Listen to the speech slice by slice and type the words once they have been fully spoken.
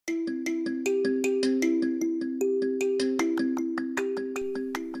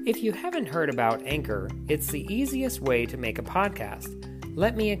If you haven't heard about Anchor, it's the easiest way to make a podcast.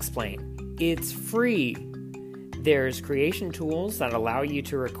 Let me explain. It's free. There's creation tools that allow you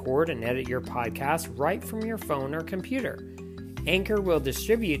to record and edit your podcast right from your phone or computer. Anchor will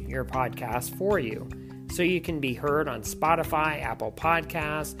distribute your podcast for you, so you can be heard on Spotify, Apple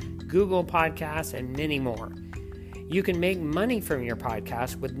Podcasts, Google Podcasts, and many more. You can make money from your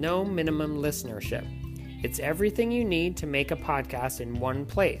podcast with no minimum listenership. It's everything you need to make a podcast in one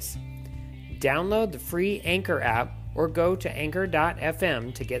place. Download the free Anchor app or go to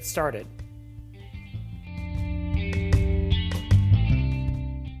anchor.fm to get started.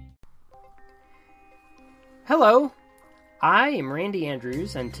 Hello, I am Randy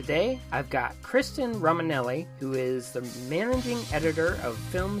Andrews, and today I've got Kristen Romanelli, who is the managing editor of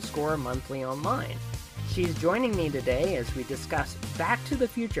Film Score Monthly Online. She's joining me today as we discuss Back to the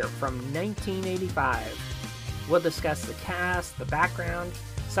Future from 1985. We'll discuss the cast, the background,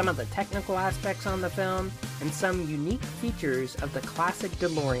 some of the technical aspects on the film, and some unique features of the classic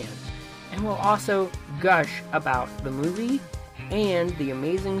DeLorean. And we'll also gush about the movie and the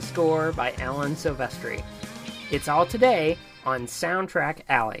amazing score by Alan Silvestri. It's all today on Soundtrack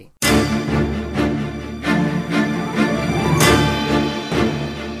Alley.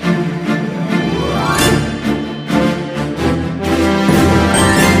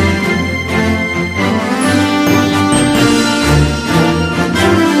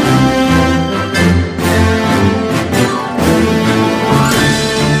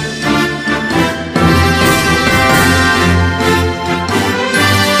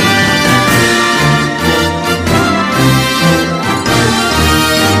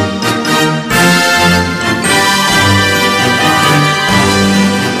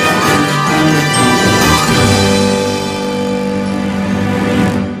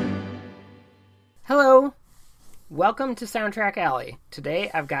 Welcome to Soundtrack Alley. Today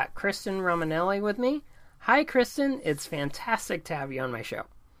I've got Kristen Romanelli with me. Hi Kristen, it's fantastic to have you on my show.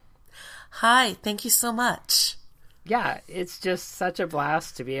 Hi, thank you so much. Yeah, it's just such a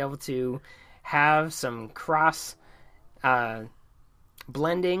blast to be able to have some cross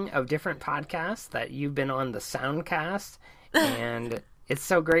blending of different podcasts that you've been on the Soundcast, and it's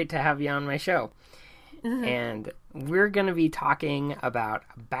so great to have you on my show. Mm-hmm. And we're going to be talking about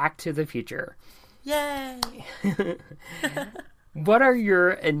Back to the Future. Yay! What are your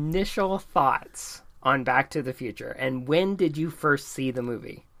initial thoughts on Back to the Future, and when did you first see the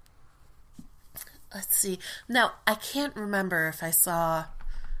movie? Let's see. Now, I can't remember if I saw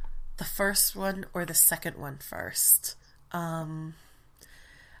the first one or the second one first. I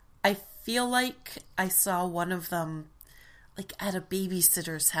feel like I saw one of them like at a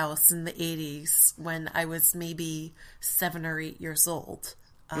babysitter's house in the 80s when I was maybe 7 or 8 years old,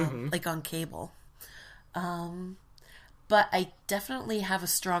 like on cable. But I definitely have a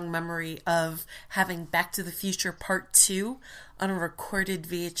strong memory of having Back to the Future Part 2 on a recorded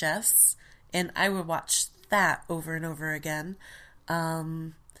VHS, and I would watch that over and over again.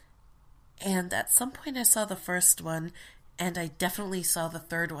 And at some point I saw the first one, and I definitely saw the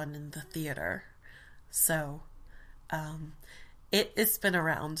third one in the theater. So, it's been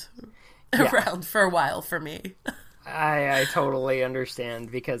around for a while for me. I totally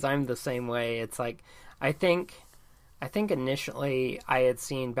understand, because I'm the same way. It's like, I think initially I had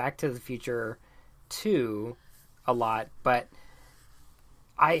seen Back to the Future 2 a lot, but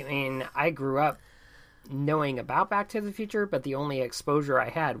I grew up knowing about Back to the Future, but the only exposure I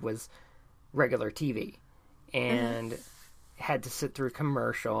had was regular TV, and had to sit through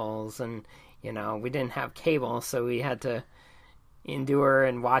commercials, and, we didn't have cable, so we had to endure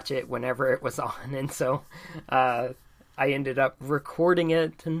and watch it whenever it was on, and so I ended up recording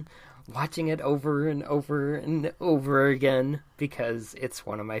it and watching it over and over and over again because it's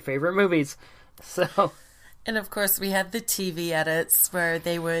one of my favorite movies. So, and of course we had the TV edits where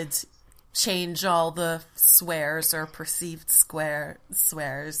they would change all the swears or perceived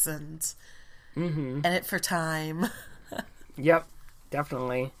swears and edit for time. Yep,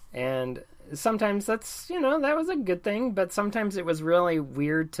 definitely. And sometimes that's, that was a good thing, but sometimes it was really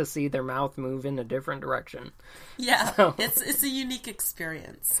weird to see their mouth move in a different direction. Yeah, so, it's a unique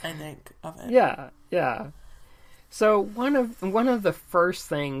experience, I think, of it. Yeah. So one of the first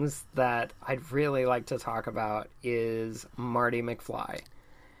things that I'd really like to talk about is Marty McFly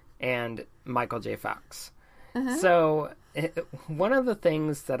and Michael J. Fox. Mm-hmm. So one of the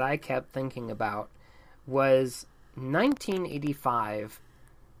things that I kept thinking about was 1985.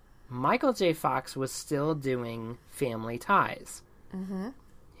 Michael J. Fox was still doing Family Ties. Mm-hmm.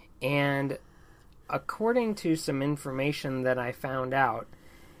 And according to some information that I found out,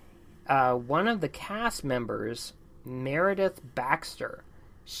 one of the cast members, Meredith Baxter,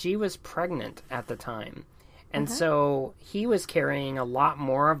 she was pregnant at the time. And so he was carrying a lot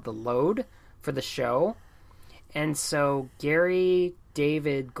more of the load for the show. And so Gary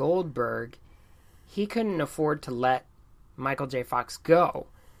David Goldberg, he couldn't afford to let Michael J. Fox go.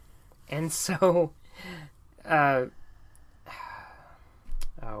 And so, what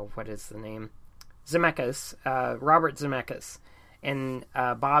is the name? Zemeckis, Robert Zemeckis, and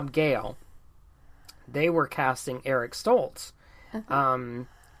Bob Gale, they were casting Eric Stoltz.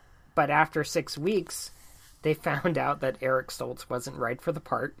 But after 6 weeks, they found out that Eric Stoltz wasn't right for the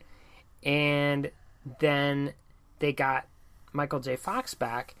part. And then they got Michael J. Fox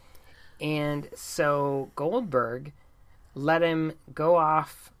back. And so Goldberg let him go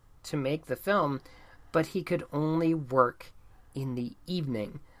off to make the film, but he could only work in the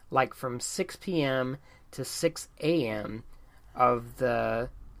evening, like from 6 p.m. to 6 a.m. of the,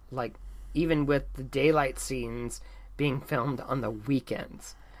 like, even with the daylight scenes being filmed on the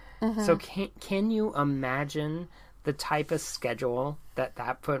weekends. So can you imagine the type of schedule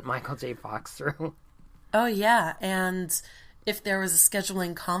that put Michael J. Fox through? Oh, yeah. And if there was a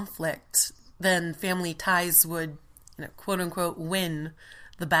scheduling conflict, then Family Ties would, quote unquote, win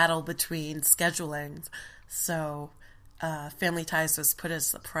the battle between scheduling. So Family Ties was put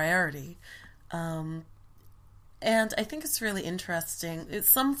as the priority. And I think it's really interesting.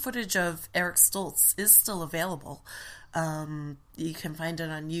 Some footage of Eric Stoltz is still available. You can find it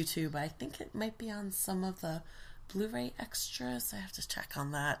on YouTube. I think it might be on some of the Blu-ray extras. I have to check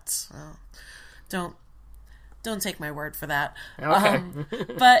on that. Don't take my word for that. Okay.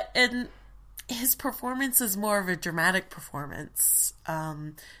 But his performance is more of a dramatic performance,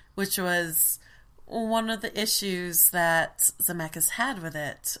 which was one of the issues that Zemeckis had with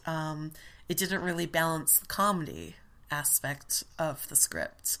it. It didn't really balance the comedy aspect of the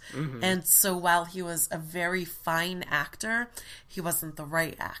script. And so while he was a very fine actor, he wasn't the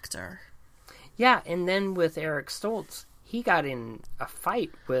right actor. Yeah, and then with Eric Stoltz, he got in a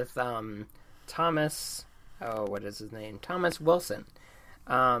fight with Thomas... Oh, what is his name? Thomas Wilson.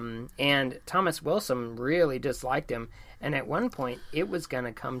 And Thomas Wilson really disliked him. And at one point, it was going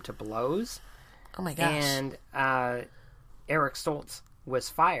to come to blows. Oh my gosh. And Eric Stoltz was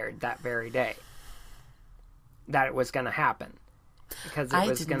fired that very day. That it was going to happen. Because it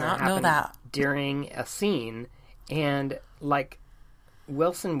was going to happen during a scene. And, like,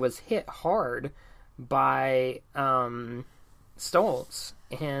 Wilson was hit hard by Stoltz.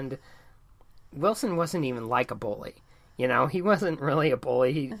 And Wilson wasn't even like a bully. You know, he wasn't really a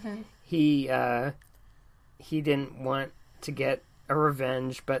bully. He didn't want to get a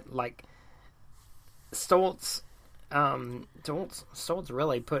revenge, but like Stoltz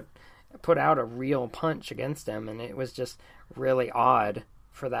really put out a real punch against him, and it was just really odd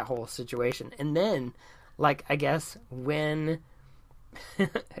for that whole situation. And then, like, I guess when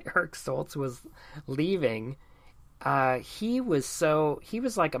Eric Stoltz was leaving, he was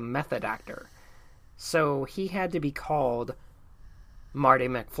like a method actor. So he had to be called Marty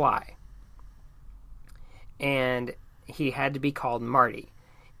McFly. And he had to be called Marty.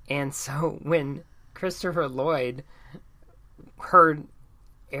 And so when Christopher Lloyd heard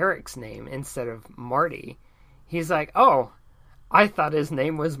Eric's name instead of Marty, he's like, oh, I thought his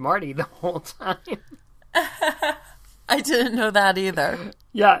name was Marty the whole time. I didn't know that either.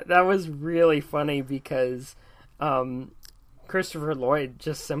 Yeah, that was really funny because Christopher Lloyd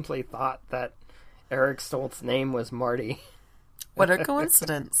just simply thought that Eric Stoltz's name was Marty. What a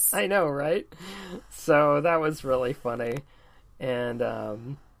coincidence. I know, right? So that was really funny. And,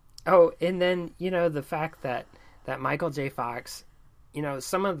 and then, the fact that Michael J. Fox,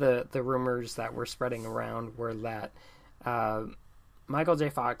 some of the rumors that were spreading around were that Michael J.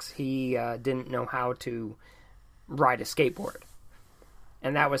 Fox, he didn't know how to ride a skateboard.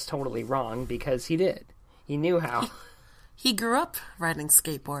 And that was totally wrong because he did. He knew how. He grew up riding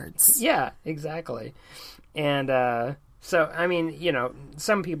skateboards. Yeah, exactly. And so, I mean,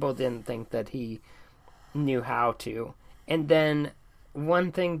 some people didn't think that he knew how to. And then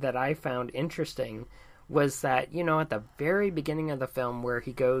one thing that I found interesting was that, at the very beginning of the film where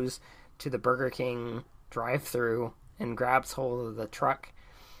he goes to the Burger King drive-thru and grabs hold of the truck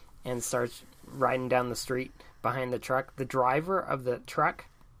and starts riding down the street behind the truck, the driver of the truck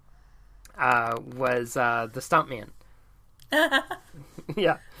was the stuntman.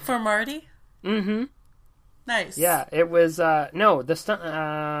 Yeah. For Marty? Mm-hmm. Nice. Yeah, it was, no, the stunt,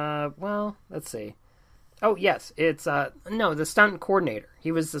 well, let's see. Oh, yes, it's, no, the stunt coordinator.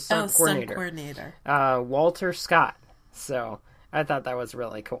 He was the stunt coordinator. Stunt coordinator. Walter Scott. So, I thought that was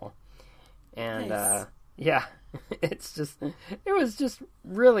really cool. And, nice. Yeah. it was just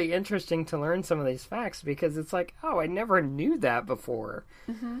really interesting to learn some of these facts because it's like, oh, I never knew that before.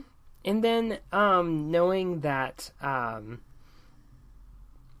 Mm-hmm. And then knowing that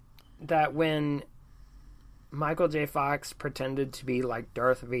that when Michael J. Fox pretended to be like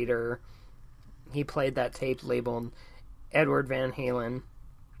Darth Vader, he played that tape labeled Edward Van Halen.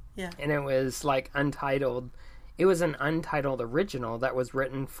 Yeah. And it was like untitled. It was an untitled original that was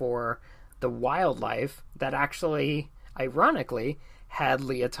written for the Wildlife that actually, ironically, had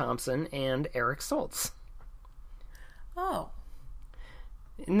Leah Thompson and Eric Stoltz. Oh.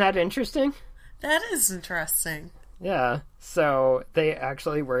 Isn't that interesting? That is interesting. Yeah. So they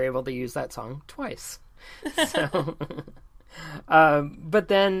actually were able to use that song twice. So, but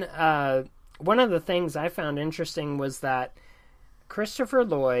then one of the things I found interesting was that Christopher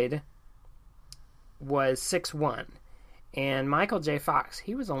Lloyd was 6'1", and Michael J. Fox,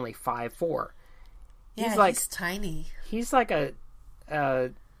 he was only 5'4". Yeah, he's tiny. He's like a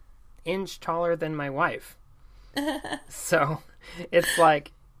inch taller than my wife. So it's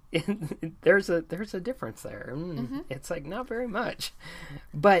like there's a difference there. Mm-hmm. It's like not very much,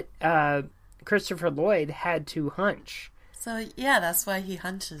 but Christopher Lloyd had to hunch. So yeah, that's why he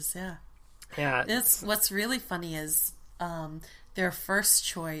hunches. Yeah. Yeah. It's what's really funny is their first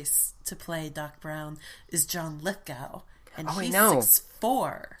choice to play Doc Brown is John Lithgow, and he's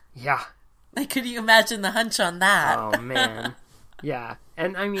 6'4". Yeah. Like, could you imagine the hunch on that? Oh man. Yeah,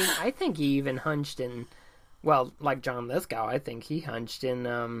 and I mean, I think he even hunched in. Well, like John Lithgow, I think he hunched in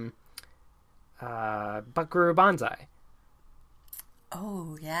Buckaroo Banzai.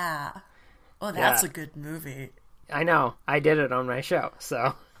 Oh, yeah. Oh, that's a good movie. I know. I did it on my show,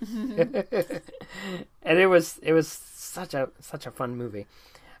 so. And it was such a fun movie.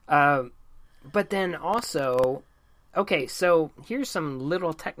 But then also, okay, so here's some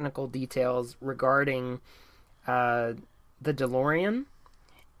little technical details regarding the DeLorean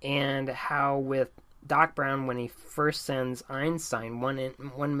and how with Doc Brown, when he first sends Einstein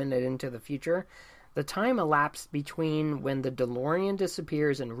 1 minute into the future, the time elapsed between when the DeLorean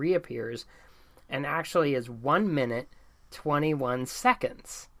disappears and reappears and actually is 1 minute, 21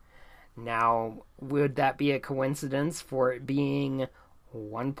 seconds. Now, would that be a coincidence for it being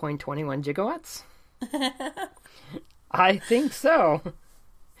 1.21 gigawatts? I think so.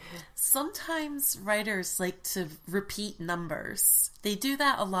 Sometimes writers like to repeat numbers. They do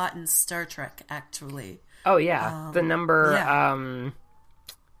that a lot in Star Trek, actually. Oh, yeah. The number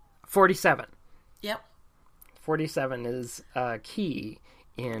 47. Yep. 47 is key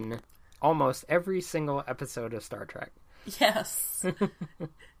in almost every single episode of Star Trek. Yes.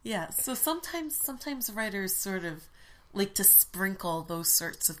 Yeah, so sometimes writers sort of like to sprinkle those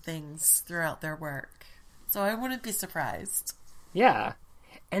sorts of things throughout their work. So I wouldn't be surprised. Yeah.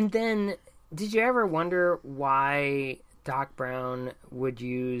 And then, did you ever wonder why Doc Brown would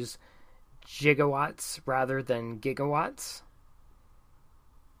use gigawatts rather than gigawatts?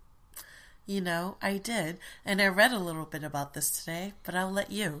 You know, I did. And I read a little bit about this today, but I'll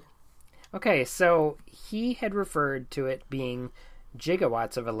let you. Okay, so he had referred to it being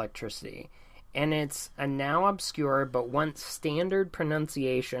gigawatts of electricity. And it's a now obscure but once standard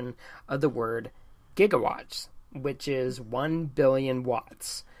pronunciation of the word gigawatts, which is 1 billion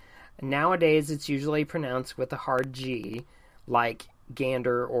watts. Nowadays, it's usually pronounced with a hard G, like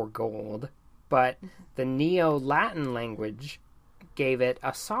gander or gold, but the Neo-Latin language gave it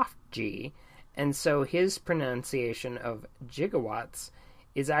a soft G, and so his pronunciation of gigawatts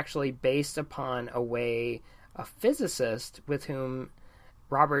is actually based upon a way a physicist with whom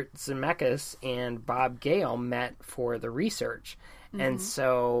Robert Zemeckis and Bob Gale met for the research. Mm-hmm. And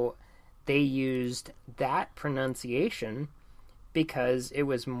so they used that pronunciation because it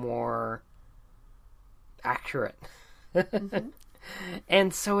was more accurate. Mm-hmm.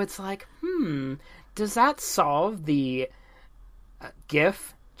 And so it's like, does that solve the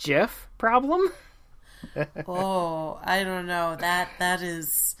GIF problem? Oh, I don't know. That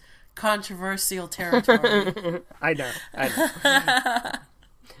is controversial territory. I know.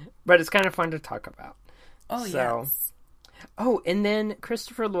 But it's kind of fun to talk about. Oh, yes. Oh, and then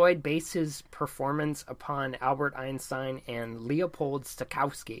Christopher Lloyd based his performance upon Albert Einstein and Leopold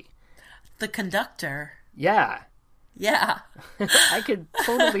Stokowski. The conductor. Yeah. Yeah. I could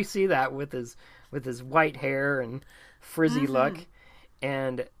totally see that with his white hair and frizzy look.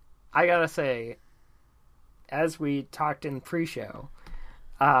 And I gotta say, as we talked in pre-show,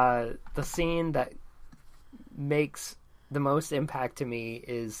 the scene that makes the most impact to me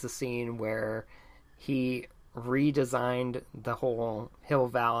is the scene where he redesigned the whole Hill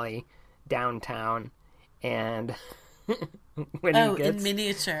Valley downtown, and when he gets in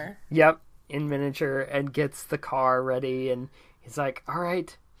miniature. Yep, in miniature and gets the car ready, and he's like, all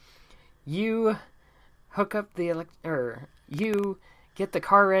right, you hook up the you get the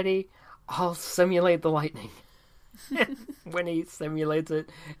car ready, I'll simulate the lightning. When he simulates it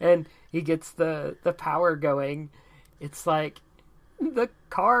and he gets the power going, it's like the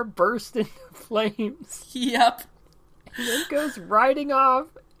car bursts into flames. Yep. And then goes riding off,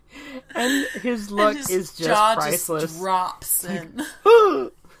 and his look is just jaw priceless. Just drops in.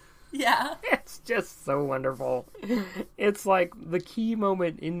 Yeah. It's just so wonderful. It's like the key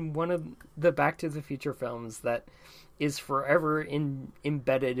moment in one of the Back to the Future films that is forever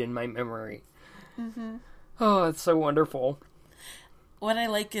embedded in my memory. Mm-hmm. Oh, it's so wonderful. What I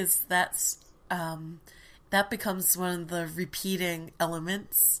like is that becomes one of the repeating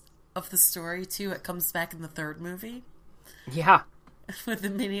elements of the story, too. It comes back in the third movie. Yeah. With the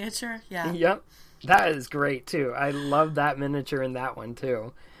miniature, yeah. Yep. That is great, too. I love that miniature in that one,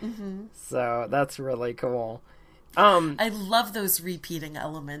 too. Mm-hmm. So, that's really cool. I love those repeating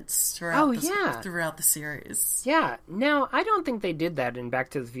elements throughout the series. Yeah. Now, I don't think they did that in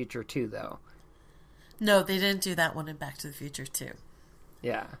Back to the Future 2, though. No, they didn't do that one in Back to the Future 2.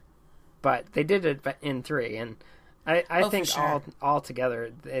 Yeah. But they did it in 3, and I think all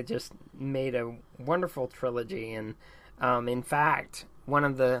together, it just made a wonderful trilogy, and in fact, one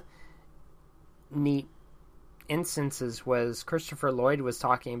of the neat instances was Christopher Lloyd was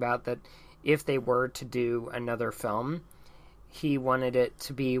talking about that if they were to do another film, he wanted it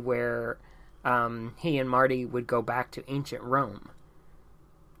to be where he and Marty would go back to ancient Rome.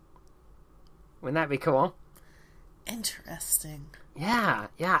 Wouldn't that be cool? Interesting. Yeah.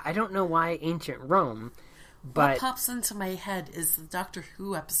 I don't know why ancient Rome, but... What pops into my head is the Doctor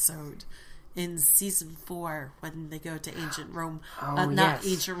Who episode in season 4 when they go to ancient Rome. Not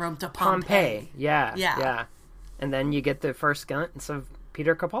ancient Rome, to Pompeii. Yeah. And then you get the first glimpse of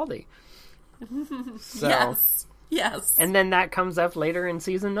Peter Capaldi. So, Yes. And then that comes up later in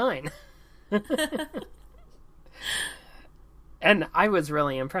season 9. And I was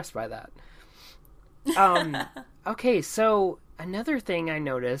really impressed by that. Okay, so another thing I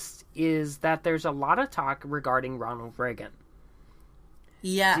noticed is that there's a lot of talk regarding Ronald Reagan.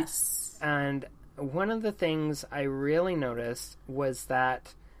 Yes. And one of the things I really noticed was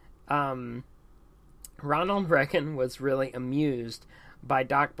that Ronald Reagan was really amused by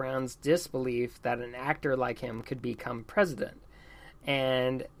Doc Brown's disbelief that an actor like him could become president,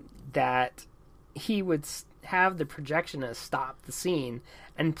 and that he would have the projectionist stop the scene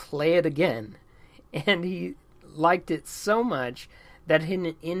and play it again. And he liked it so much that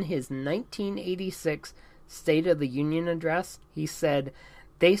in his 1986 State of the Union address, he said,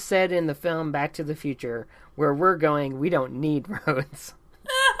 "They said in the film Back to the Future, where we're going, we don't need roads."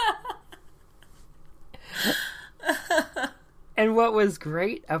 And what was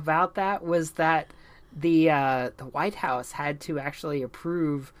great about that was that the White House had to actually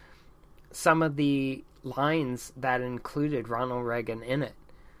approve some of the lines that included Ronald Reagan in it.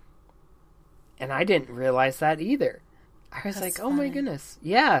 And I didn't realize that either. I was like, oh my goodness.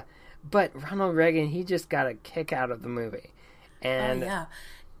 Yeah. But Ronald Reagan, he just got a kick out of the movie. And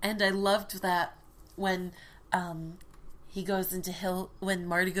And I loved that when when Marty goes into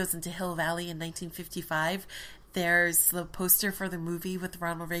Hill Valley in 1955, there's the poster for the movie with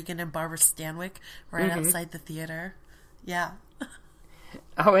Ronald Reagan and Barbara Stanwyck right outside the theater. Yeah.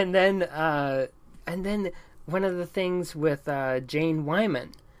 Oh, and then one of the things with Jane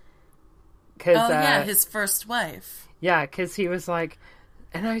Wyman. His first wife. Yeah, because he was like,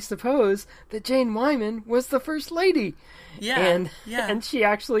 and I suppose that Jane Wyman was the first lady. Yeah, and she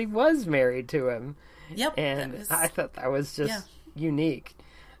actually was married to him. Yep. And I thought that was just unique.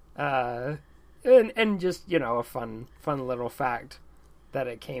 And just, a fun little fact that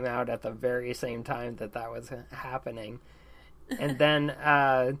it came out at the very same time that was happening. And then,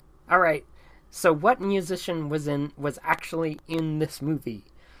 all right, so what musician was actually in this movie?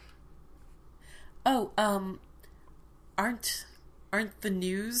 Oh, aren't the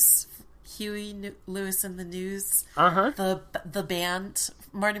News, Huey Lewis and the News, the band,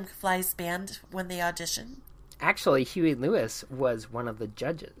 Marty McFly's band, when they auditioned? Actually, Huey Lewis was one of the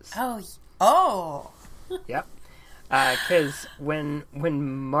judges. Oh. Yep. Because when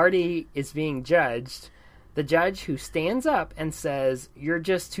Marty is being judged, the judge who stands up and says, "You're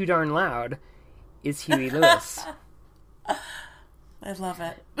just too darn loud," is Huey Lewis. I love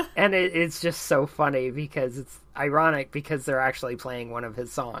it. And it's just so funny because it's ironic because they're actually playing one of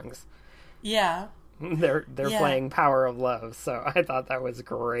his songs. Yeah. They're playing Power of Love, so I thought that was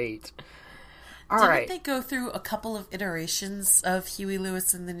great. Didn't they go through a couple of iterations of Huey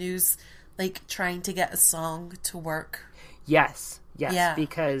Lewis and the News, like trying to get a song to work? Yes. Yes, Yeah.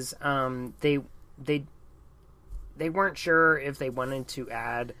 because they weren't sure if they wanted to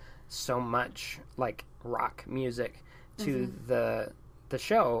add so much like rock music to the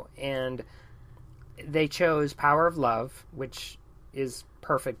show, and they chose Power of Love, which is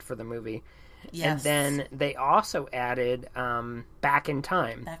perfect for the movie. Yes. And then they also added Back in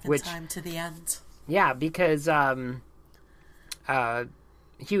Time. Back in Time to the End. Yeah, because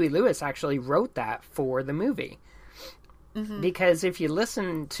Huey Lewis actually wrote that for the movie. Because if you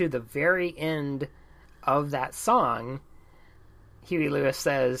listen to the very end of that song, Huey Lewis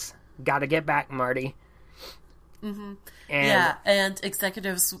says, "Gotta get back, Marty." And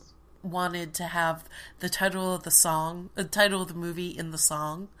executives wanted to have the title of the movie in the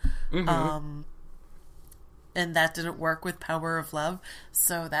song. And that didn't work with Power of Love,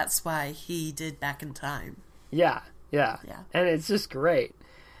 so that's why he did Back in Time. Yeah. And it's just great.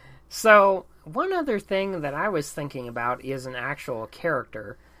 So, one other thing that I was thinking about is an actual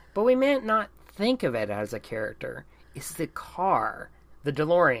character, but we may not think of it as a character, is the car, the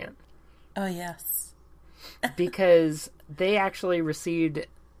DeLorean. Oh, yes. Because they actually received,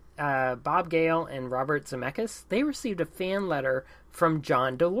 Bob Gale and Robert Zemeckis, they received a fan letter from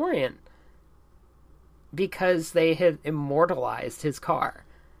John DeLorean because they had immortalized his car.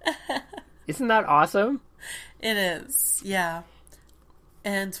 Isn't that awesome? It is, yeah.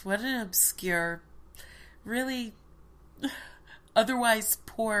 And what an obscure, really otherwise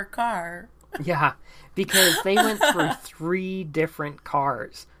poor car. Yeah, because they went through 3 different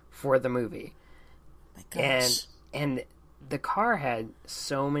cars for the movie. My gosh. And the car had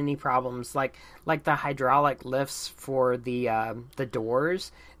so many problems, like the hydraulic lifts for the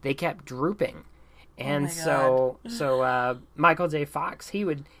doors, they kept drooping. And so Michael J. Fox, he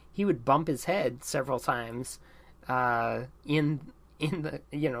would bump his head several times in the,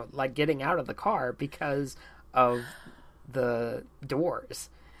 like getting out of the car because of the doors.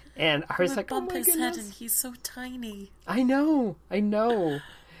 And I was like, oh my goodness. Bump his head and he's so tiny. I know.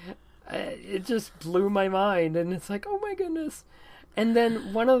 It just blew my mind, and it's like, oh my goodness. And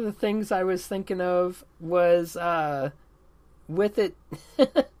then one of the things I was thinking of was with it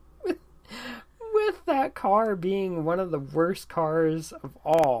with that car being one of the worst cars of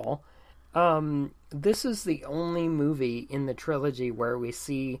all. This is the only movie in the trilogy where we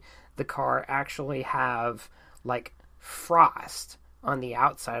see the car actually have like frost on the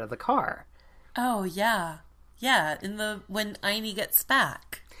outside of the car. Oh yeah, when Einie gets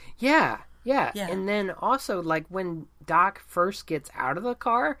back. Yeah. And then also, like, when Doc first gets out of the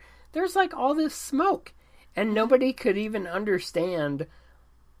car, there's, like, all this smoke. And nobody could even understand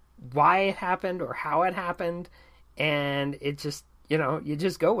why it happened or how it happened. And it just, you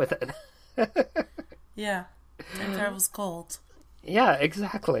just go with it. Yeah. Time travel's cold. Yeah,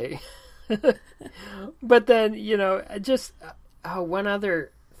 exactly. But then, just one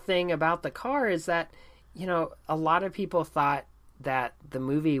other thing about the car is that, a lot of people thought that the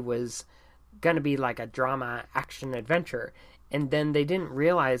movie was going to be like a drama action adventure, and then they didn't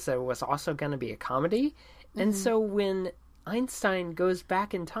realize that it was also going to be a comedy. And so when Einstein goes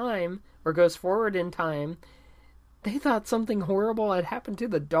back in time or goes forward in time, they thought something horrible had happened to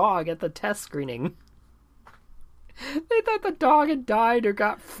the dog at the test screening. They thought the dog had died or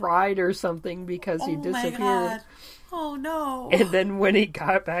got fried or something because he disappeared. My God. Oh no. And then when he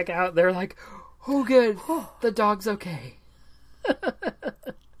got back out, they're like, oh good, the dog's okay.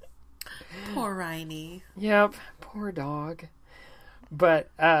 Poor Reinie. Yep, poor dog.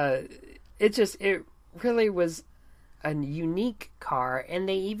 But it really was a unique car, and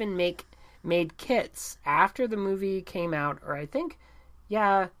they even made kits after the movie came out, or I think,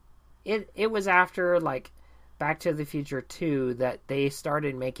 it was after like Back to the Future 2 that they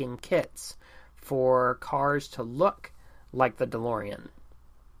started making kits for cars to look like the DeLorean.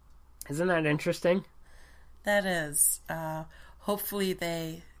 Isn't that interesting? That is. Hopefully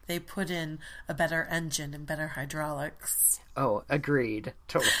they put in a better engine and better hydraulics. Oh, agreed.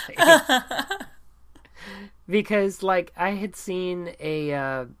 Totally. Because, like, I had seen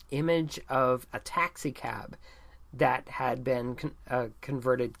a image of a taxi cab that had been a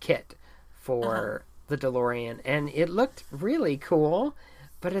converted kit for the DeLorean, and it looked really cool,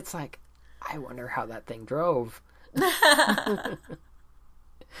 but it's like, I wonder how that thing drove.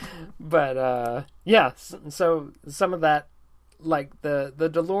 But, so some of that, like, the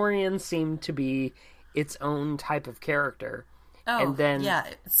DeLorean seemed to be its own type of character. Oh, and then, yeah,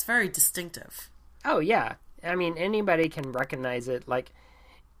 it's very distinctive. Oh, yeah. I mean, anybody can recognize it. Like,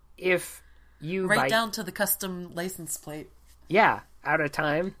 if you... down to the custom license plate. Yeah, out of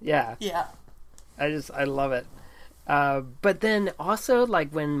time. Yeah. Yeah. I love it. But then also, like,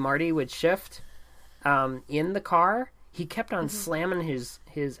 when Marty would shift in the car, he kept on slamming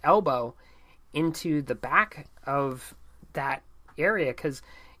his elbow into the back of that area, because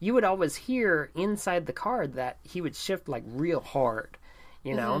you would always hear inside the car that he would shift like real hard,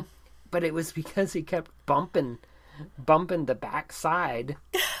 you know? But it was because he kept bumping the back side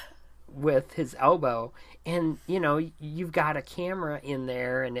with his elbow. And, you know, you've got a camera in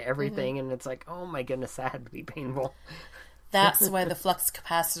there and everything, and it's like, oh my goodness, that had to be painful. That's why the flux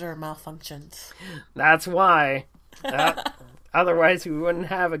capacitor malfunctioned. That's why. Otherwise, we wouldn't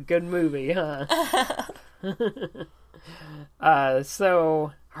have a good movie, huh?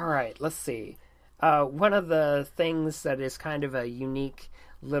 So, all right, let's see. One of the things that is kind of a unique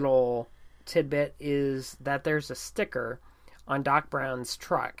little tidbit is that there's a sticker on Doc Brown's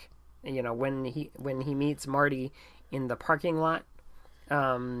truck. You know, when he meets Marty in the parking lot,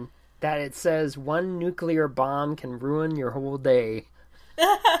 that it says, "One nuclear bomb can ruin your whole day."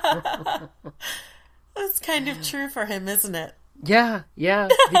 That's kind of true for him, isn't it? Yeah,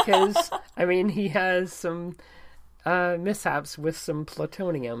 because, I mean, he has some mishaps with some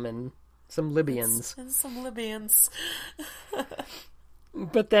plutonium and some Libyans.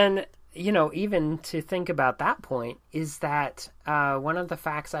 But then, you know, even to think about that point, is that one of the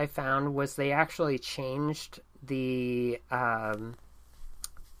facts I found was they actually changed the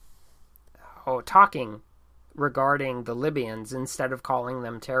talking regarding the Libyans. Instead of calling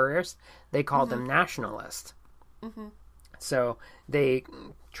them terrorists, they called them nationalists. So they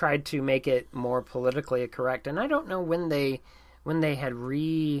tried to make it more politically correct. And I don't know when they had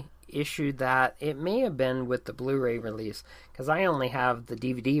reissued that. It may have been with the Blu-ray release, because I only have the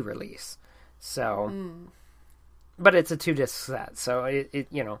DVD release. So, but it's a 2-disc set, so it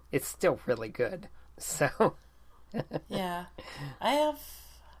you know, it's still really good. So, yeah, I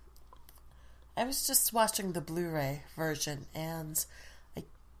was just watching the Blu-ray version, and I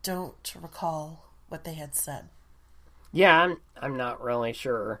don't recall what they had said. Yeah, I'm not really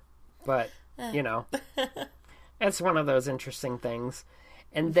sure, but you know, it's one of those interesting things.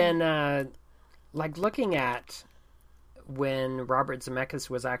 And then, like, looking at when Robert Zemeckis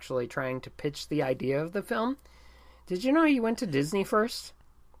was actually trying to pitch the idea of the film, did you know he went to Disney first?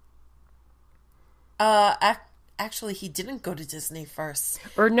 Actually, he didn't go to Disney first.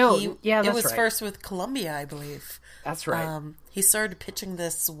 Or no, that's right. It was first with Columbia, I believe. That's right. He started pitching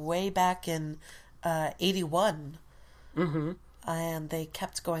this way back in 81. And they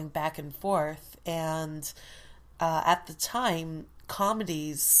kept going back and forth. And at the time,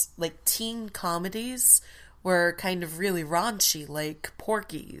 comedies, like teen comedies, were kind of really raunchy, like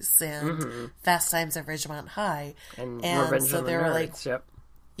Porky's and Fast Times at Ridgemont High. And so they were Nerds, like, yep.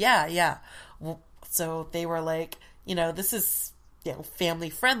 Yeah. Well, so they were like, you know, this is, you know, family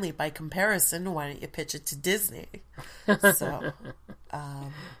friendly by comparison. Why don't you pitch it to Disney? So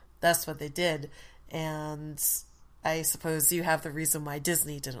that's what they did. And I suppose you have the reason why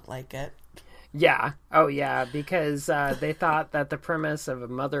Disney didn't like it. Yeah. Oh, yeah. Because they thought that the premise of a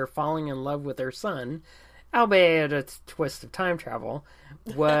mother falling in love with her son, albeit a twist of time travel,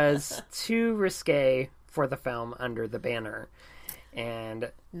 was too risque for the film under the banner.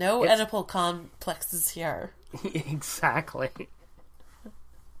 And no Oedipal complexes here. Exactly.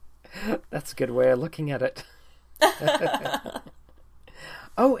 That's a good way of looking at it.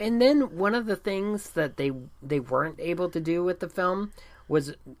 Oh, and then one of the things that they weren't able to do with the film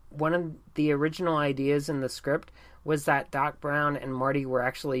was, one of the original ideas in the script was that Doc Brown and Marty were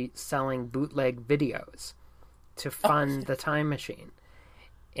actually selling bootleg videos to fund the time machine.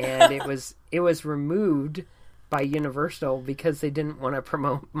 And it was removed by Universal because they didn't want to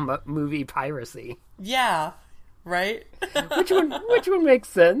promote movie piracy. Yeah, right? which one makes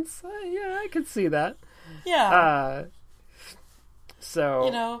sense. Yeah, I could see that. Yeah. So,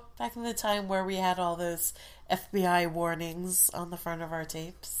 you know, back in the time where we had all those FBI warnings on the front of our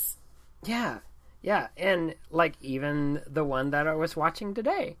tapes. Yeah, and like even the one that I was watching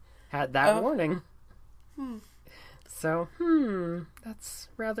today had that warning. So, that's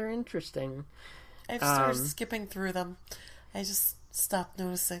rather interesting. I've started skipping through them. I just stopped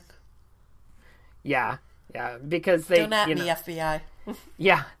noticing. Yeah, because they don't at me, FBI.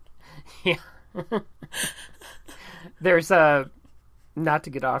 Yeah. There's a, not to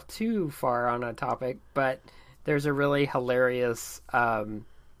get off too far on a topic, but there's a really hilarious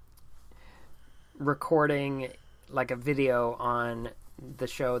recording, like a video on the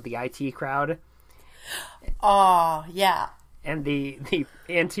show The IT Crowd. Oh, yeah. And the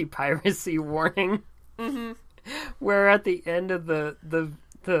anti-piracy warning. Where at the end of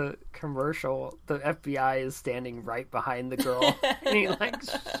the commercial, the FBI is standing right behind the girl and he like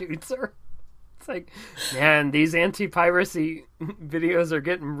shoots her. It's like, man, these anti-piracy videos are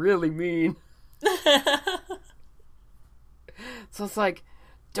getting really mean. So it's like,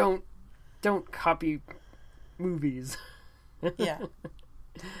 don't copy movies. Yeah.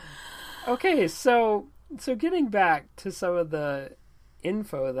 Okay, so getting back to some of the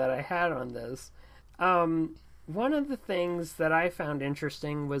info that I had on this, one of the things that I found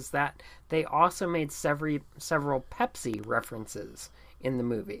interesting was that they also made several Pepsi references in the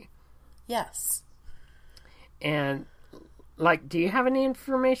movie. Yes. And, like, do you have any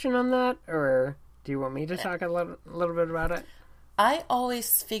information on that, or do you want me to talk a little bit about it? I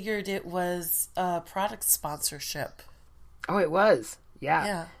always figured it was a product sponsorship. Oh, it was. Yeah.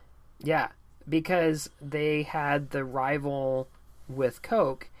 Yeah. Yeah. Because they had the rival with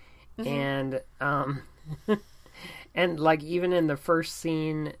Coke, and and like even in the first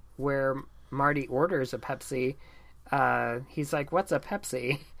scene where Marty orders a Pepsi, he's like, "What's a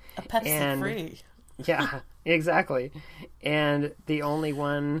Pepsi?" A Pepsi free. Yeah, exactly. And the only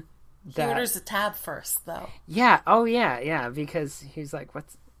one that He orders a tab first, though. Yeah. Oh, yeah. Because he's like,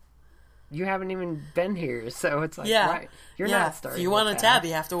 "What's? You haven't even been here, so it's like, right, you're not starting. If you want a tab,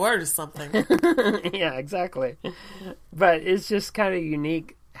 you have to order something." Yeah, exactly. But it's just kind of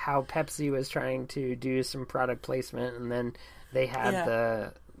unique how Pepsi was trying to do some product placement, and then they had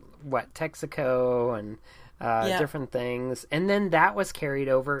the Texaco and different things, and then that was carried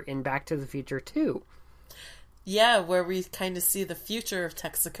over in Back to the Future too. Yeah, where we kind of see the future of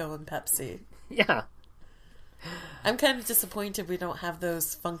Texaco and Pepsi. Yeah. I'm kind of disappointed we don't have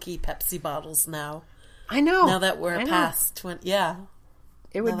those funky Pepsi bottles now. I know. Now that we're past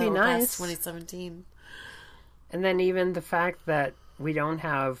it would be nice. 2017. And then even the fact that we don't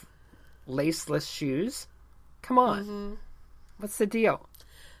have laceless shoes. Come on. Mm-hmm. What's the deal?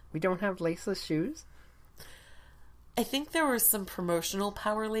 We don't have laceless shoes? I think there were some promotional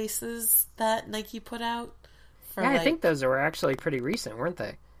power laces that Nike put out. I think those were actually pretty recent, weren't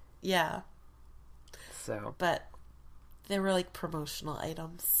they? Yeah. So, but they were like promotional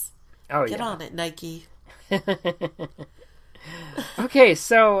items. Oh, Get on it, Nike. Okay,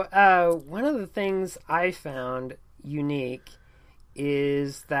 so one of the things I found unique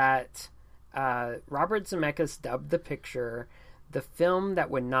is that Robert Zemeckis dubbed the picture "The Film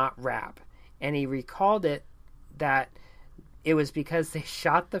That Would Not Wrap," and he recalled that it was because they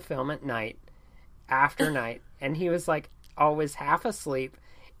shot the film at night, after night, and he was like always half asleep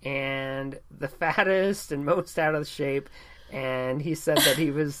and the fattest and most out of shape, and he said that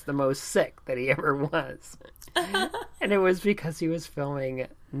he was the most sick that he ever was. And it was because he was filming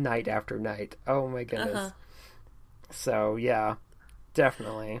night after night. Oh my goodness. So yeah,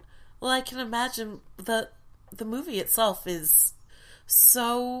 definitely. Well, I can imagine the movie itself is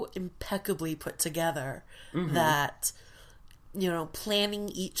so impeccably put together that, you know, planning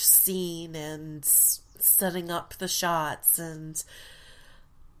each scene and setting up the shots and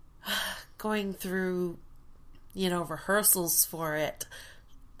going through, you know, rehearsals for it,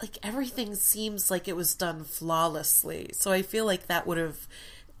 like everything seems like it was done flawlessly. So I feel like that would have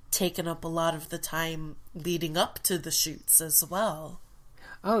taken up a lot of the time leading up to the shoots as well.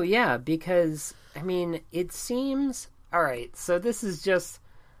 Oh yeah, because I mean, it seems, all right, so this is just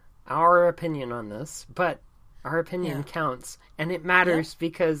our opinion on this, but our opinion counts, and it matters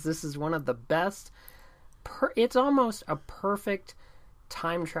because this is one of the best, it's almost a perfect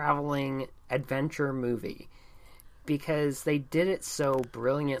time-traveling adventure movie, because they did it so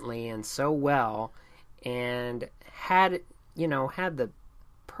brilliantly and so well, and had the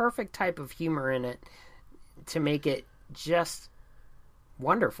perfect type of humor in it to make it just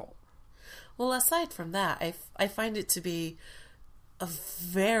wonderful. Well, aside from that, I find it to be a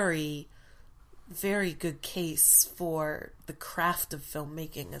very, very good case for the craft of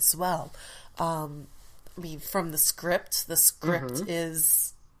filmmaking as well. I mean, from the script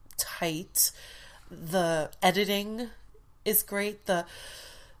is tight. The editing is great. The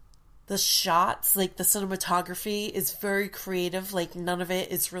shots, like the cinematography, is very creative. Like, none of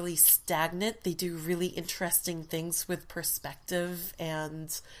it is really stagnant. They do really interesting things with perspective.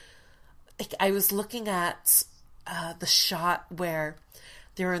 And like, I was looking at the shot where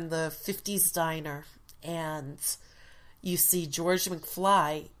they're in the 50s diner and you see George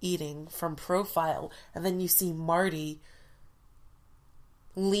McFly eating from profile, and then you see Marty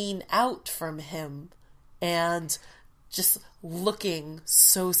lean out from him and just looking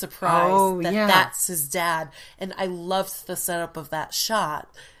so surprised that's his dad. And I loved the setup of that shot.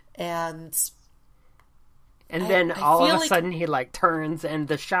 And then all of a sudden he like turns and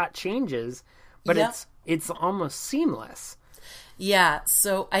the shot changes, but it's almost seamless. Yeah,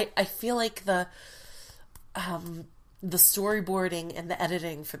 so I feel like the storyboarding and the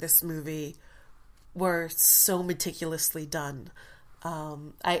editing for this movie were so meticulously done.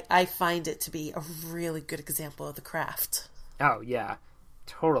 I find it to be a really good example of the craft. Oh, yeah,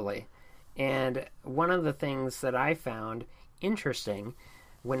 totally. And one of the things that I found interesting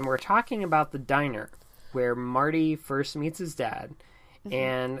when we're talking about the diner where Marty first meets his dad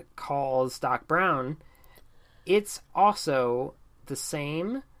and calls Doc Brown, it's also the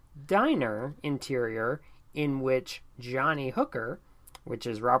same diner interior in which Johnny Hooker, which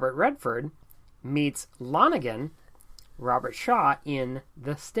is Robert Redford, meets Lonigan, Robert Shaw, in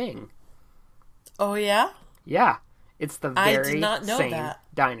The Sting. Oh, yeah? Yeah. It's the very I did not know same that.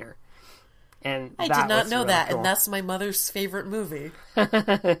 diner. And I did not know really that, cool. and that's my mother's favorite movie.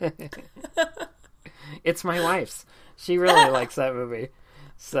 It's my wife's. She really likes that movie.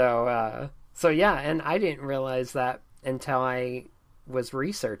 So yeah, and I didn't realize that until I was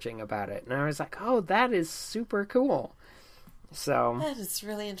researching about it. And I was like, oh, that is super cool. So That is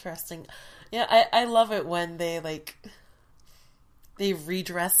really interesting. Yeah, I love it when they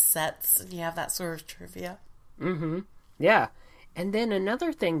redress sets and you have that sort of trivia. Mm-hmm. Yeah. And then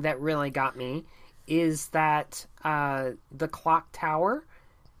another thing that really got me is that the clock tower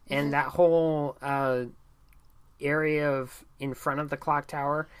and that whole area of in front of the clock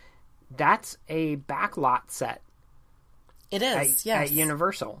tower, that's a backlot set. It is, yes. At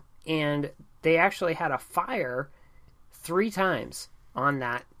Universal. And they actually had a fire 3 times on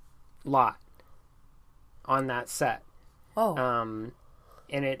that lot, on that set. Oh.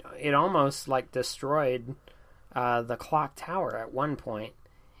 And it almost like destroyed the clock tower at one point.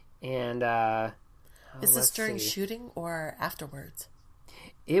 And is this during shooting or afterwards?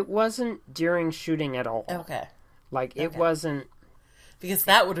 It wasn't during shooting at all. Okay. Like it wasn't, because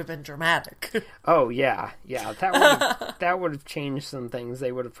that would have been dramatic. Oh yeah. That would have changed some things.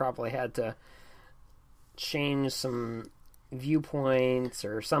 They would have probably had to change some viewpoints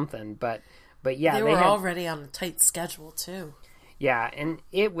or something. But yeah, they were already on a tight schedule too. Yeah, and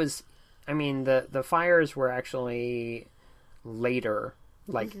it was, I mean, the fires were actually later,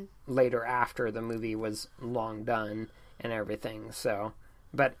 later after the movie was long done and everything. So,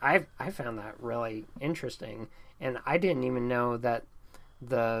 but I found that really interesting, and I didn't even know that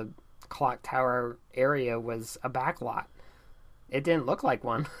the clock tower area was a backlot. It didn't look like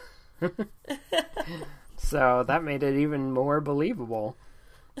one. So that made it even more believable.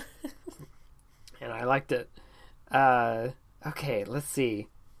 And I liked it. Okay, let's see.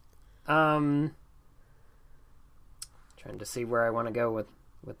 Trying to see where I want to go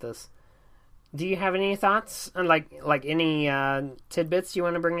with this. Do you have any thoughts? Like any tidbits you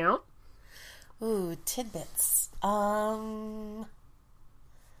want to bring out? Ooh, tidbits.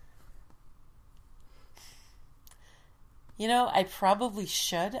 I probably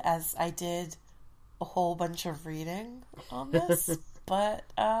should, as I did a whole bunch of reading on this, but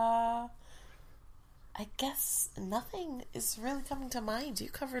I guess nothing is really coming to mind. You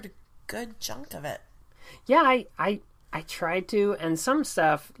covered a good chunk of it. Yeah, I tried to, and some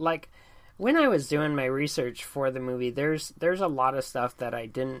stuff, like when I was doing my research for the movie, there's a lot of stuff that I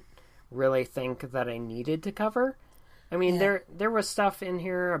didn't really think that I needed to cover. I mean, there was stuff in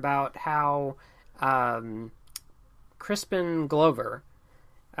here about how Crispin Glover,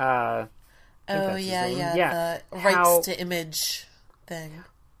 the rights to image thing.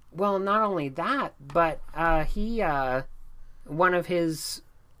 Well, not only that, but he one of his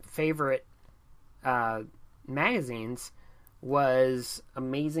favorite magazines was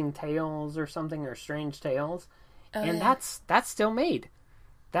Amazing Tales or something, or Strange Tales, and that's still made.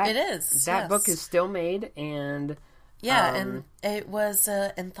 It is. That book is still made, and and it was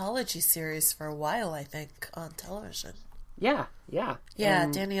an anthology series for a while, I think, on television. Yeah.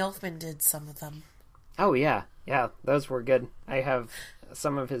 And Danny Elfman did some of them. Oh yeah, those were good. I have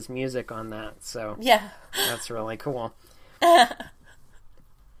some of his music on that, so that's really cool.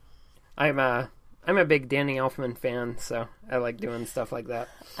 I'm a big Danny Elfman fan, so I like doing stuff like that.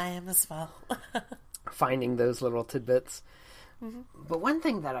 I am as well. Finding those little tidbits. Mm-hmm. But one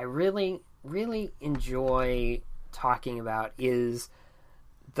thing that I really, really enjoy talking about is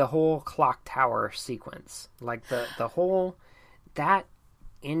the whole clock tower sequence. Like the whole, that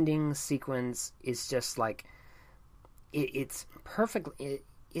ending sequence is just like, it's perfectly,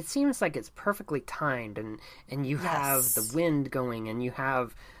 it seems like it's perfectly timed, and you have the wind going, and you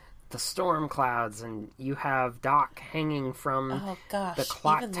have the storm clouds, and you have Doc hanging from the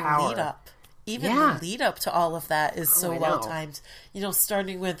clock tower. The lead up to all of that is so well timed.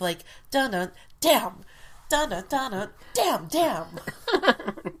 Starting with like dun damn, dun damn.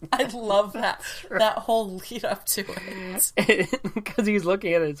 I love that whole lead up to it because he's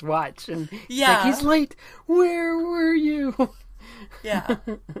looking at his watch and he's late. Where were you? Yeah.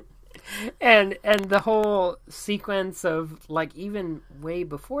 And the whole sequence of, like, even way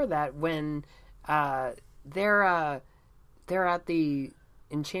before that, when they're they're at the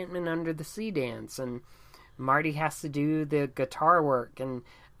Enchantment Under the Sea dance, and Marty has to do the guitar work, and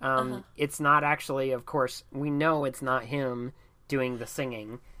it's not actually, of course, we know it's not him doing the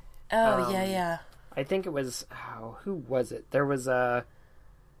singing. Oh, yeah. I think it was, who was it? There was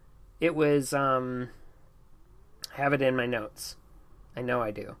it was, have it in my notes. I know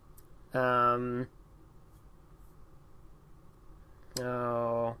I do.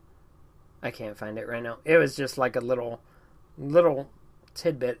 Oh, I can't find it right now. It was just like a little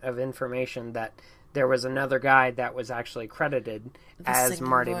tidbit of information that there was another guy that was actually credited as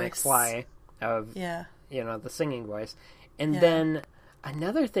Marty McFly of, the singing voice. And then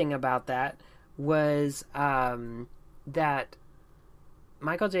another thing about that was that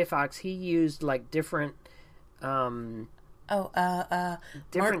Michael J. Fox, he used like different different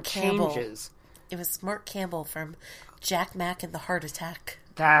changes. It was Mark Campbell from Jack Mack and the Heart Attack.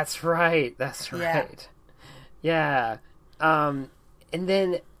 That's right. Yeah. And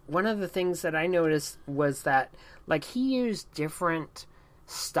then one of the things that I noticed was that, like, he used different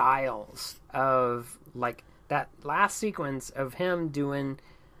styles of, like, that last sequence of him doing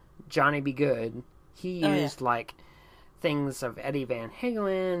Johnny Be Good. He used, like, things of Eddie Van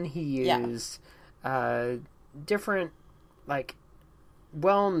Halen. He used different, like,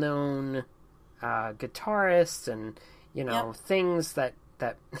 well-known guitarists and, things that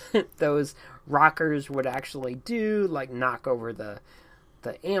those rockers would actually do, like knock over the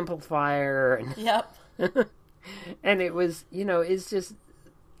amplifier. And and it was, it's just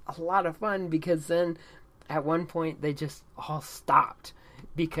a lot of fun, because then at one point they just all stopped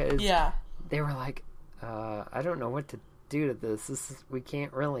because they were like, I don't know what to do to this. We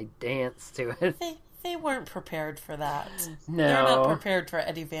can't really dance to it. They weren't prepared for that. No. They're not prepared for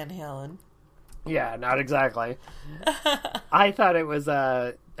Eddie Van Halen. Yeah, not exactly. I thought it was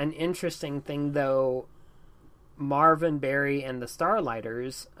an interesting thing, though. Marvin Berry and the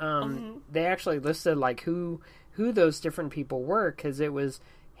Starlighters, they actually listed like who those different people were, because it was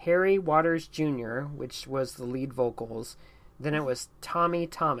Harry Waters Jr., which was the lead vocals. Then it was Tommy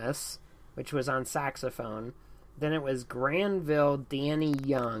Thomas, which was on saxophone. Then it was Granville Danny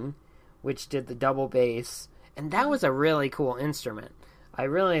Young, which did the double bass, and that was a really cool instrument. I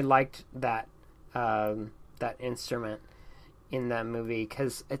really liked that instrument in that movie,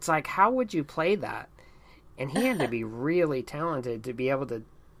 because it's like, how would you play that? And he had to be really talented to be able to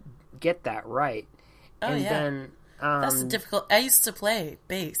get that right. Then that's difficult. I used to play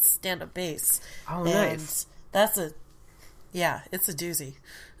bass, stand-up bass. Oh, nice. That's it's a doozy.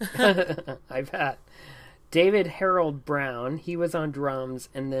 I bet. David Harold Brown, he was on drums,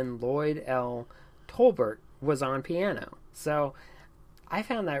 and then Lloyd L. Tolbert was on piano. So I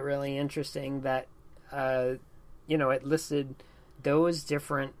found that really interesting that, it listed those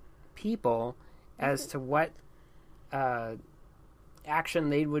different people as to what action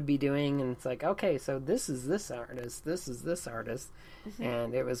they would be doing. And it's like, okay, so this is this artist, this is this artist.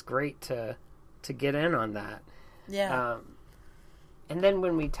 And it was great to get in on that. Yeah. And then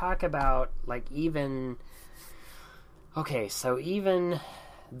when we talk about, like, even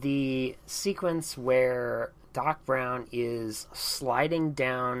the sequence where Doc Brown is sliding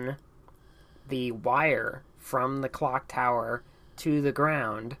down the wire from the clock tower to the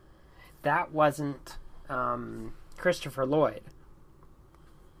ground, that wasn't Christopher Lloyd.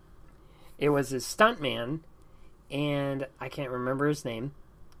 It was his stuntman, and I can't remember his name.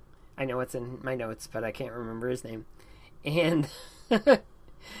 I know it's in my notes, but I can't remember his name. And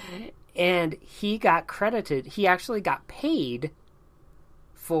and he got credited. He actually got paid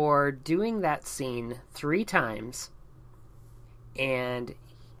for doing that scene 3 times, and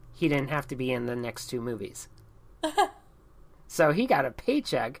he didn't have to be in the next 2 movies. So he got a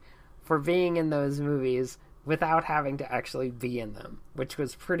paycheck for being in those movies without having to actually be in them, which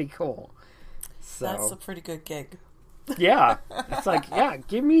was pretty cool. So that's a pretty good gig. Yeah. It's like, yeah,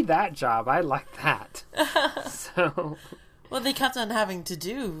 give me that job. I like that. So, well, they kept on having to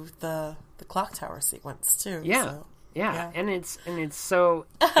do the clock tower sequence too. Yeah. So, yeah. And it's so,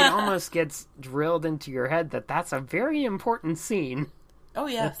 it almost gets drilled into your head that that's a very important scene. Oh,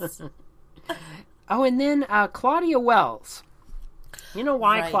 yes. Oh, and then Claudia Wells. You know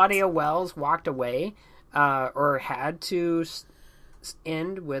why Claudia Wells walked away or had to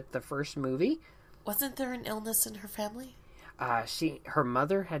end with the first movie? Wasn't there an illness in her family? Her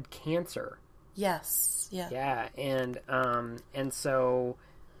mother had cancer. Yes. Yeah. Yeah, and so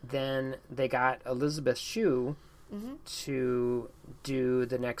then they got Elizabeth Shue to do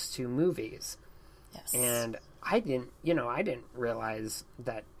the next 2 movies. Yes. And I didn't realize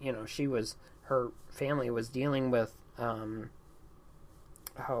that, her family was dealing with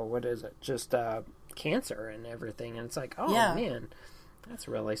oh, what is it? Just cancer and everything. And it's like, oh Yeah. man, that's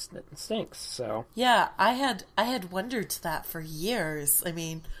really stinks. So Yeah, I had wondered that for years. I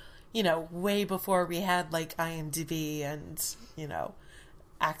mean, way before we had like IMDb and,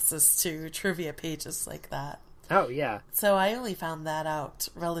 access to trivia pages like that. oh yeah. So I only found that out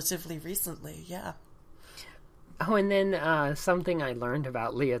relatively recently, yeah. Oh, and then something I learned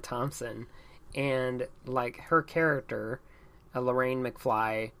about Leah Thompson and like her character, Lorraine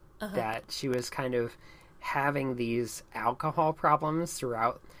McFly, that she was kind of having these alcohol problems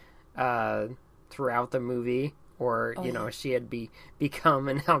throughout the movie, or she had become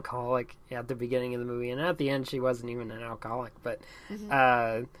an alcoholic at the beginning of the movie, and at the end she wasn't even an alcoholic. But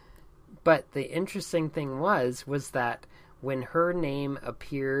the interesting thing was that when her name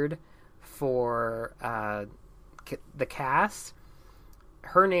appeared for the cast,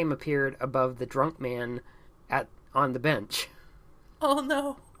 her name appeared above the drunk man on the bench. Oh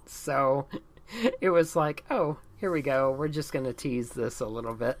no. So it was like, oh, here we go. We're just going to tease this a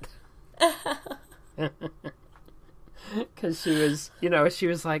little bit. Because she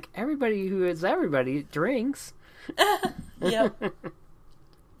was like, everybody who is everybody drinks. Yep.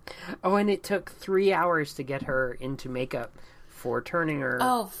 Oh, and it took 3 hours to get her into makeup for turning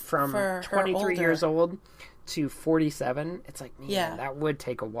her from 23 years old to 47. It's like, man, that would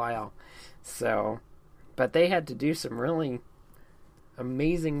take a while. So, but they had to do some really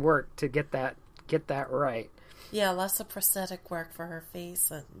amazing work to get that right. Yeah, lots of prosthetic work for her face,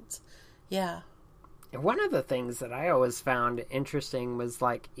 and yeah. One of the things that I always found interesting was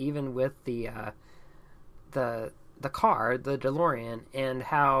like even with the car, the DeLorean, and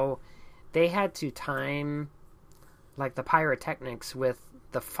how they had to time like the pyrotechnics with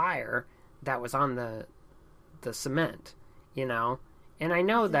the fire that was on the cement, And I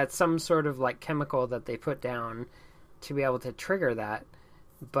know that's some sort of like chemical that they put down to be able to trigger that,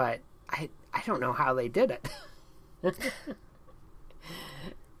 but I don't know how they did it.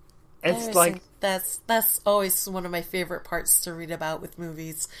 It's like that's always one of my favorite parts to read about with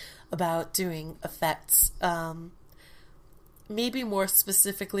movies, about doing effects. Maybe more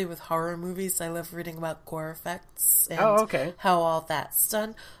specifically with horror movies, I love reading about gore effects and how all that's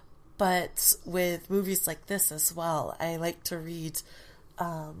done. But with movies like this as well, I like to read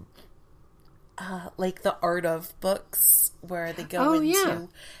like the art of books, where they go into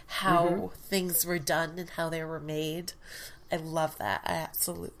how things were done and how they were made. I love that. I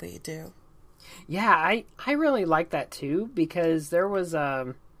absolutely do. Yeah, I really like that too, because there was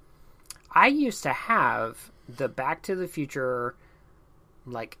I used to have the Back to the Future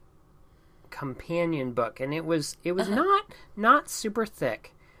like companion book, and it was not super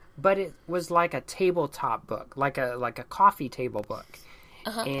thick, but it was like a tabletop book, like a coffee table book.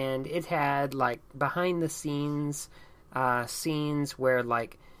 And it had like behind the scenes scenes where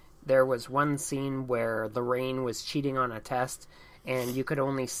like there was one scene where Lorraine was cheating on a test, and you could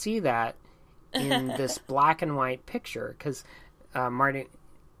only see that in this black and white picture because Michael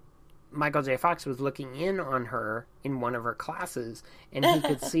J. Fox was looking in on her in one of her classes, and he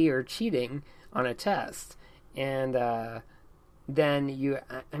could see her cheating on a test. And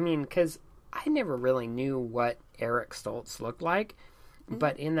then because I never really knew what Eric Stoltz looked like,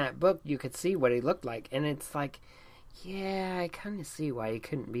 but in that book you could see what he looked like, and it's like, yeah, I kind of see why he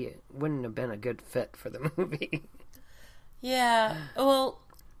wouldn't have been a good fit for the movie. Yeah, well,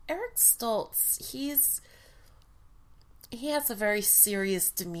 Eric Stoltz, he has a very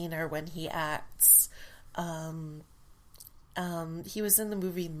serious demeanor when he acts. He was in the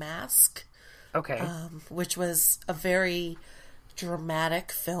movie Mask, which was a very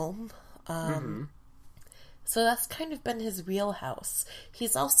dramatic film. So that's kind of been his wheelhouse.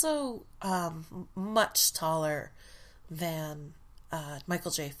 He's also much taller than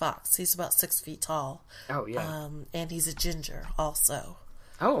Michael J. Fox. He's about 6 feet tall. Oh, yeah. And he's a ginger also.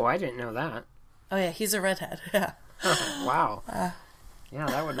 Oh, I didn't know that. Oh, yeah, he's a redhead. Yeah. Wow. Yeah,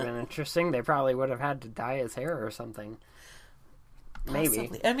 that would have been interesting. They probably would have had to dye his hair or something. Maybe.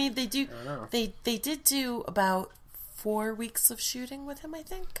 Possibly. I mean, they do. They did do about 4 weeks of shooting with him, I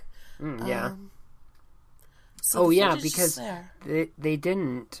think. Yeah. So because they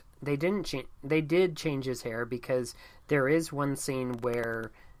did change his hair, because there is one scene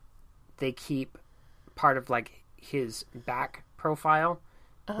where they keep part of like his back profile,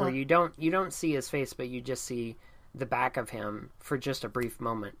 where you don't see his face, but you just see the back of him for just a brief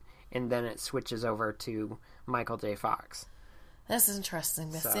moment, and then it switches over to Michael J. Fox. That's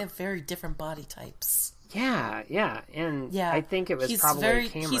interesting. They have very different body types. Yeah, and I think it was probably a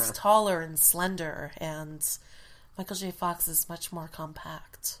camera. He's taller and slender, and Michael J. Fox is much more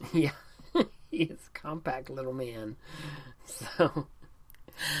compact. Yeah, he is a compact little man. So,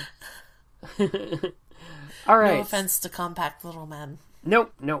 All right. No offense to compact little men.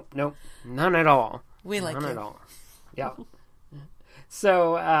 Nope. None at all. We like None you. at all. Yeah.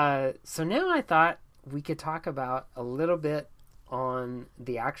 So now I thought we could talk about a little bit on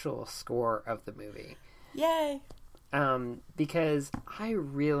the actual score of the movie. Yay! Because I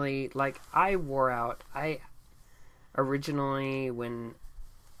really, I wore out. Originally, when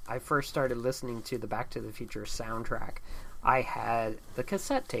I first started listening to the Back to the Future soundtrack, I had the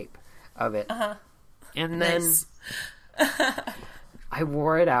cassette tape of it. Uh-huh. And then Nice. I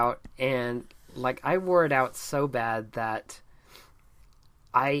wore it out, and, I wore it out so bad that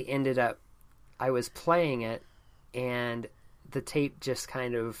I was playing it, and the tape just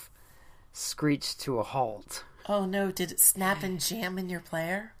kind of screeched to a halt. Oh no, did it snap and jam in your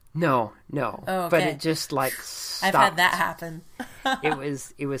player? No. Oh, okay. But it just stopped. I've had that happen.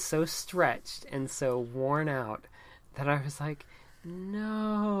 It was so stretched and so worn out that I was like,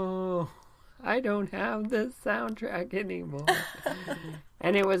 no, I don't have this soundtrack anymore.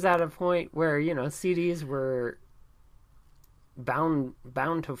 And it was at a point where, CDs were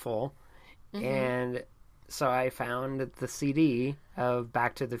bountiful, and so I found the CD of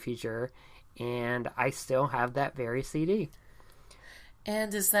Back to the Future, and I still have that very CD.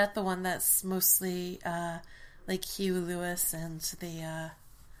 And is that the one that's mostly Huey Lewis and the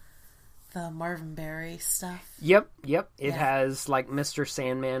Marvin Berry stuff? Yep. It has Mr.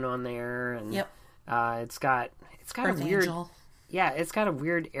 Sandman on there, and it's got Earth a weird Angel. Yeah, it's got a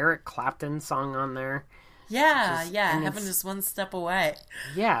weird Eric Clapton song on there. Yeah, Heaven is One Step Away.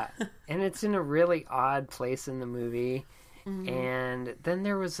 Yeah, and it's in a really odd place in the movie. And then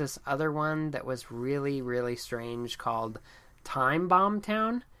there was this other one that was really, really strange called Time Bomb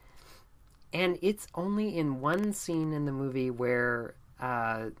Town. And it's only in one scene in the movie where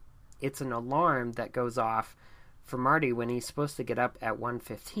it's an alarm that goes off for Marty when he's supposed to get up at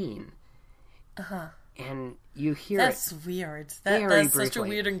 1:15. Uh-huh. And you hear That's it weird. very That's briefly. such a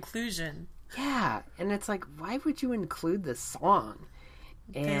weird inclusion. Yeah, and it's like, why would you include this song?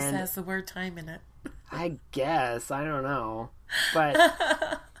 Because it has the word time in it. I guess, I don't know.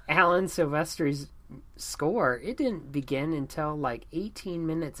 But Alan Silvestri's score, it didn't begin until 18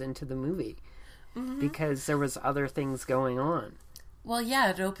 minutes into the movie. Because there was other things going on. Well, yeah,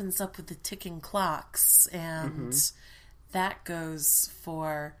 it opens up with the ticking clocks, and that goes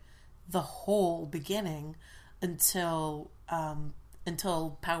for the whole beginning until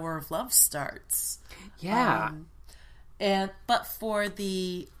Power of Love starts. Yeah. But for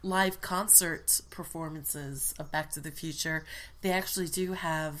the live concert performances of Back to the Future, they actually do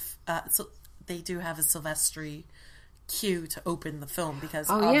have a Silvestri cue to open the film, because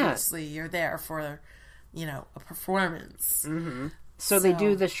obviously you're there for a performance. So they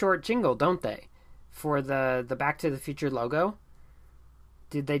do the short jingle, don't they, for the Back to the Future logo?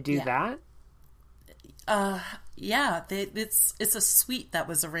 Did they do that? Yeah, it's a suite that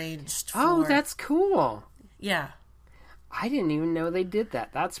was arranged for... Oh, that's cool. Yeah. I didn't even know they did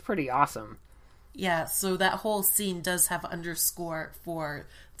that. That's pretty awesome. Yeah, so that whole scene does have underscore for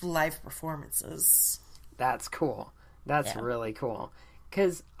the live performances. That's cool. That's really cool.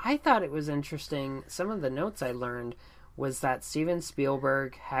 Because I thought it was interesting. Some of the notes I learned was that Steven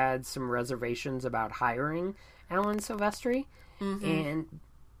Spielberg had some reservations about hiring Alan Silvestri. And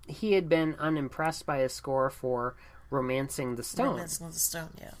he had been unimpressed by his score for Romancing the Stone. Romancing the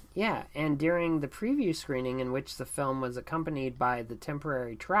Stone, yeah. Yeah, and during the preview screening in which the film was accompanied by the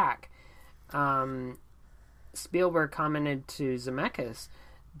temporary track, Spielberg commented to Zemeckis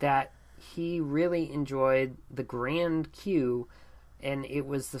that he really enjoyed the grand cue, and it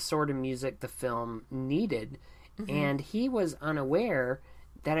was the sort of music the film needed, and he was unaware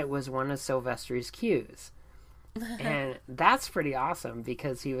that it was one of Silvestri's cues. And that's pretty awesome,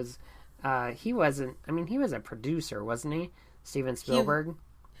 because he was a producer, wasn't he? Steven Spielberg?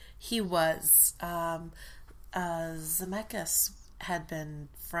 He was. Zemeckis had been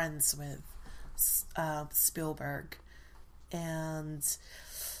friends with Spielberg, and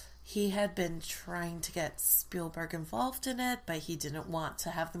he had been trying to get Spielberg involved in it, but he didn't want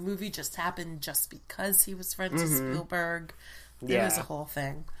to have the movie just happen just because he was friends with Spielberg. It was a whole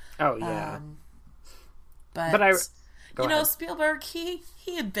thing. Oh, yeah. But Go ahead. Spielberg, he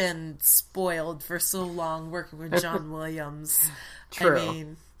had been spoiled for so long working with John Williams. True. I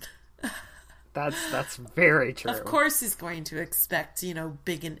mean, that's very true. of course he's going to expect,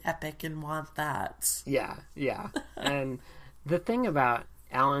 big and epic and want that. Yeah. And the thing about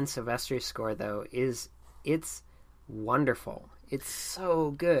Alan Silvestri's score, though, is it's wonderful. It's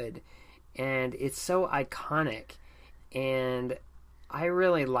so good. And it's so iconic. And I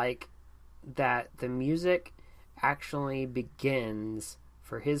really like that the music actually begins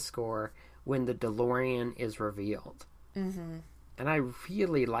for his score when the DeLorean is revealed. Mm-hmm. And I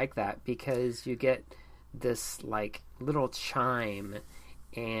really like that because you get this like little chime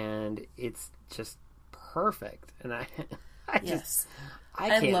and it's just perfect. And I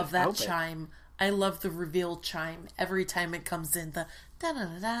love that chime. I love the reveal chime every time it comes in, the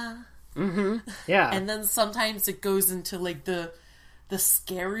da-da-da-da. Mm-hmm. Yeah. And then sometimes it goes into like the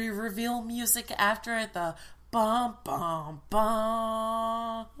scary reveal music after it, the bum bum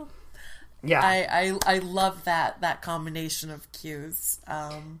bum. Yeah. I love that combination of cues.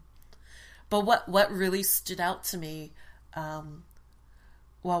 But what really stood out to me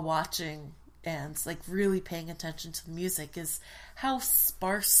while watching and like really paying attention to the music is how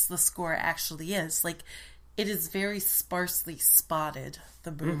sparse the score actually is. Like, it is very sparsely spotted,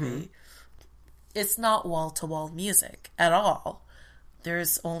 the movie. Mm-hmm. It's not wall-to-wall music at all.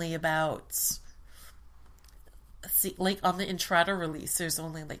 There's only about... See, like on the Entrada release, there's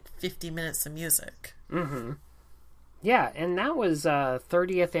only like 50 minutes of music. Mm-hmm. Yeah, and that was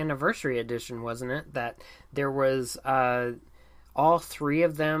 30th anniversary edition, wasn't it? That there was... all three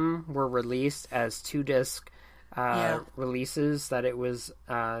of them were released as 2-disc releases. That it was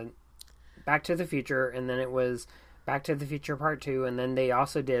Back to the Future, and then it was Back to the Future Part 2, and then they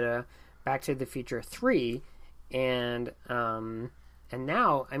also did a Back to the Future 3, and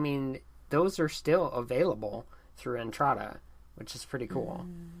now, I mean, those are still available through Entrada, which is pretty cool.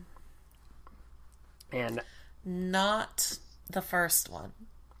 And not the first one.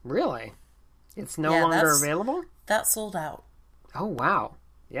 Really? It's no longer available? That sold out. Oh, wow.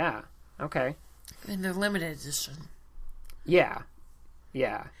 Yeah. Okay. In their limited edition. Yeah.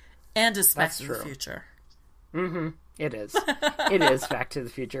 Yeah. And it's Back to the Future. Mm-hmm. It is. It is Back to the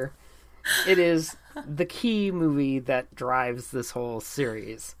Future. It is the key movie that drives this whole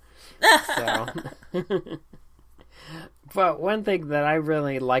series. So. But one thing that I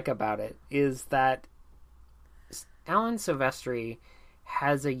really like about it is that Alan Silvestri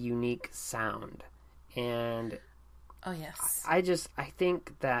has a unique sound. And oh, yes. I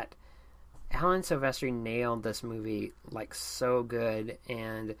think that Alan Silvestri nailed this movie like so good,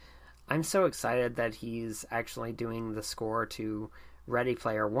 and I'm so excited that he's actually doing the score to Ready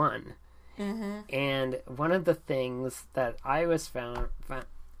Player One. Mm-hmm. And one of the things that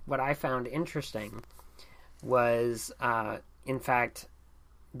what I found interesting was, in fact,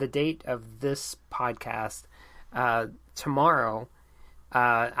 the date of this podcast, tomorrow,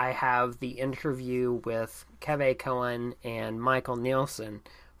 I have the interview with Kevin Cohen and Michael Nielsen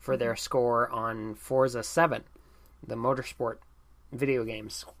for their score on Forza 7, the motorsport video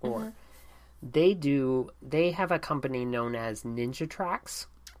game score. Mm-hmm. They have a company known as Ninja Tracks.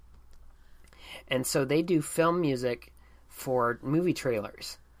 And so they do film music for movie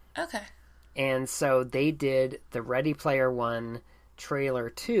trailers. Okay. And so they did the Ready Player One trailer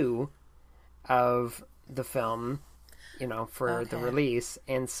 2 of the film, for the release.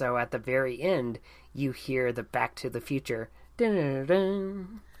 And so at the very end, you hear the Back to the Future.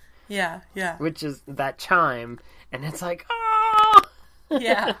 Dun-dun-dun-dun, yeah. Which is that chime. And it's like, oh!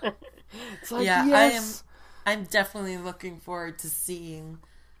 Yeah. It's like, yes! I'm definitely looking forward to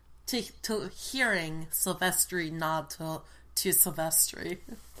hearing Silvestri nod to Silvestri.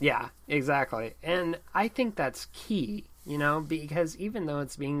 Yeah, exactly. And I think that's key, because even though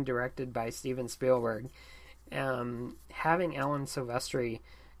it's being directed by Steven Spielberg, having Alan Silvestri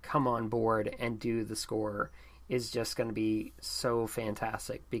come on board and do the score is just going to be so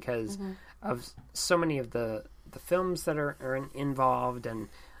fantastic because of so many of the films that are involved, and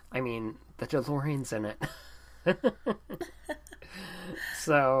I mean the DeLorean's in it.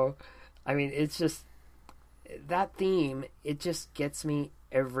 So, I mean, it's just that theme. It just gets me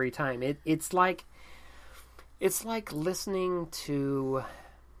every time. It's like listening to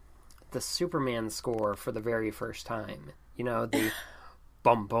the Superman score for the very first time. The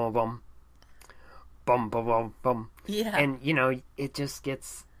bum bum bum bum bum bum bum. Yeah. And it just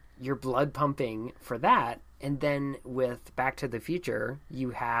gets your blood pumping for that. And then with Back to the Future,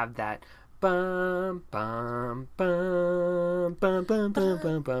 you have that bum bum bum bum bum bum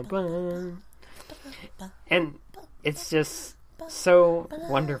bum bum bum. And it's just so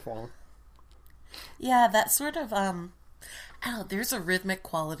wonderful. Yeah, that sort of there's a rhythmic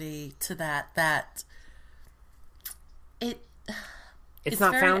quality to that it's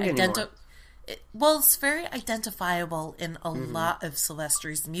not found anymore. It's very identifiable in a lot of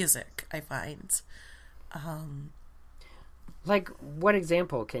Silvestri's music, I find. Like, what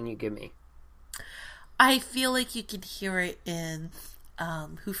example can you give me? I feel like you can hear it in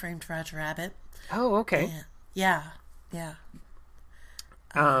Who Framed Roger Rabbit. Oh, okay. Yeah.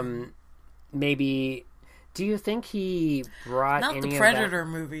 Maybe Do you think he brought Not any the of Predator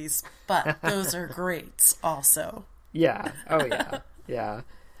movies, but those are great also. Yeah. Oh, yeah. Yeah.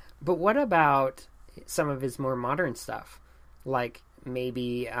 But what about some of his more modern stuff? Like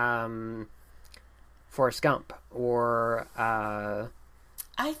maybe Forrest Gump or...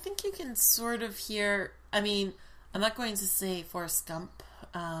 I think you can sort of hear... I mean, I'm not going to say Forrest Gump,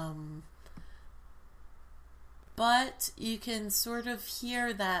 but you can sort of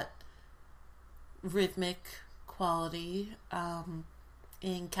hear that rhythmic quality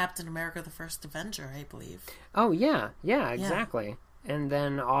in Captain America: The First Avenger, I believe. Oh, yeah. Yeah, exactly. Yeah. And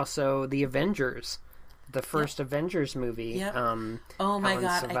then also the Avengers. The first Avengers movie. Yep. Oh my Alan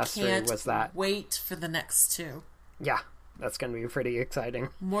God, Silvestri I can't was that. wait for the next two. Yeah, that's going to be pretty exciting.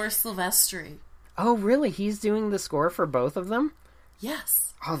 More Silvestri. Oh, really? He's doing the score for both of them?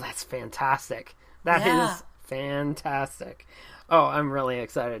 Yes. Oh, that's fantastic. That is fantastic. Oh, I'm really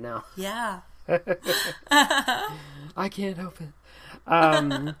excited now. Yeah. I can't help it.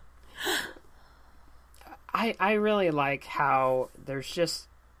 I really like how there's just,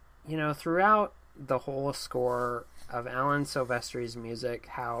 throughout the whole score of Alan Silvestri's music,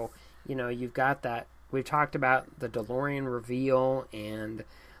 how, you've got that, we've talked about the DeLorean reveal and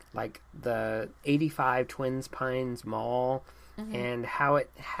like the 85 Twins Pines Mall, and how it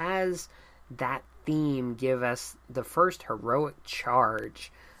has that theme give us the first heroic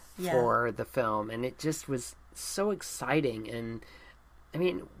charge for the film, and it just was so exciting. And I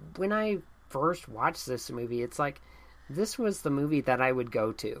mean, when I first watched this movie, it's like this was the movie that I would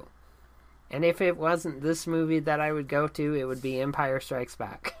go to, and if it wasn't this movie that I would go to, it would be Empire Strikes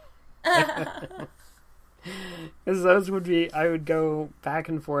Back. Because those would be, I would go back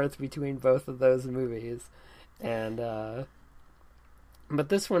and forth between both of those movies, and but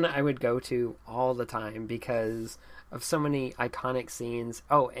this one I would go to all the time because of so many iconic scenes.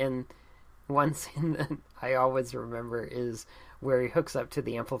 Oh, and one scene that I always remember is where he hooks up to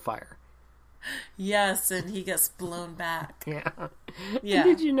the amplifier. Yes, and he gets blown back. Yeah. Yeah. And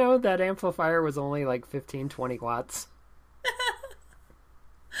did you know that amplifier was only like 15, 20 watts?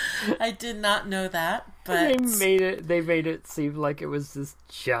 I did not know that, but... They made it seem like it was this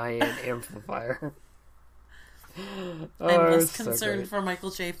giant amplifier. I'm less concerned for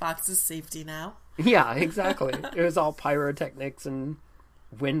Michael J. Fox's safety now. Yeah, exactly. It was all pyrotechnics and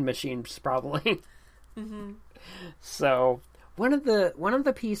wind machines, probably. Mm-hmm. So, one of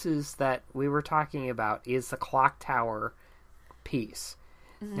the pieces that we were talking about is the clock tower piece.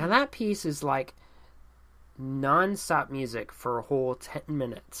 Mm-hmm. Now, that piece is like non-stop music for a whole 10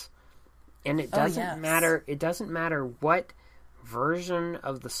 minutes. And it doesn't matter, it doesn't matter what version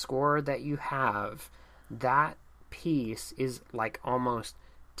of the score that you have, that piece is like almost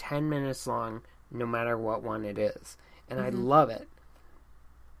 10 minutes long, no matter what one it is. And I love it.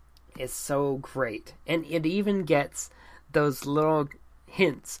 It's so great. And it even gets those little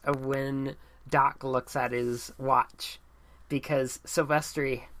hints of when Doc looks at his watch, because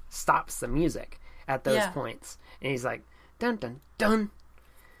Silvestri stops the music at those points. And he's like, dun dun dun.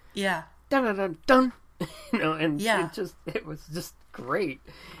 Yeah. Dun dun dun dun. And it was just great.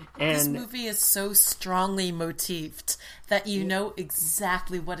 And this movie is so strongly motifed that you know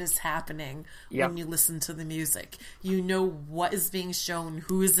exactly what is happening when you listen to the music. You know what is being shown,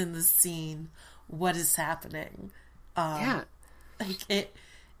 who is in the scene, what is happening. Like it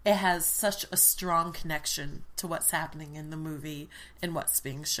has such a strong connection to what's happening in the movie and what's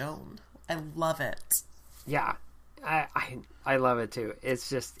being shown. I love it. Yeah, I love it too.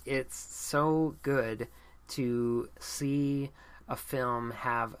 It's so good to see a film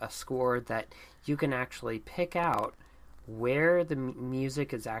have a score that you can actually pick out where the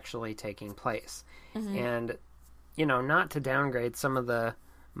music is actually taking place. Mm-hmm. And, not to downgrade some of the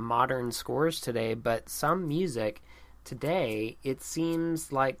modern scores today, but some music today, it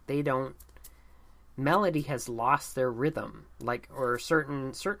seems like melody has lost their rhythm. Or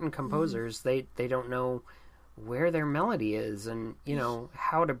certain composers, they don't know where their melody is and,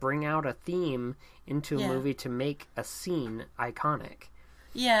 how to bring out a theme into a movie to make a scene iconic.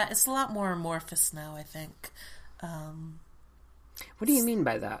 Yeah, it's a lot more amorphous now, I think. What do you mean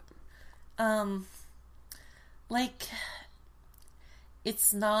by that?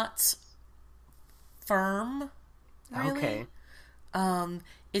 It's not firm, really. Okay.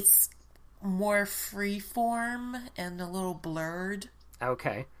 It's more freeform and a little blurred.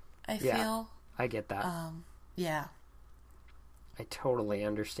 Okay. I feel. I get that. Yeah. I totally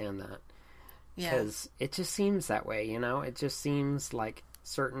understand that. Yeah. Because it just seems that way, It just seems like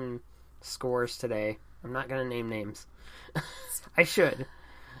certain scores today. I'm not going to name names. I should.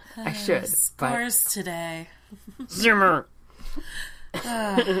 Scores today. Zimmer!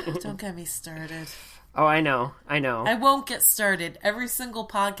 Don't get me started. Oh, I know. I won't get started. Every single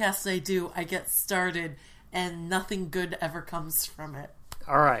podcast I do, I get started, and nothing good ever comes from it.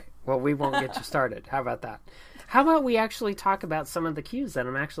 All right. Well, we won't get you started. How about that? How about we actually talk about some of the cues that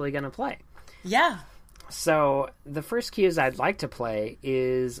I'm actually going to play? Yeah. So the first cues I'd like to play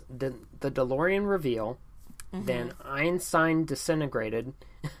is the DeLorean reveal, then Einstein disintegrated,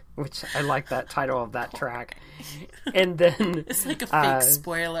 which I like that title of that track, and then It's like a fake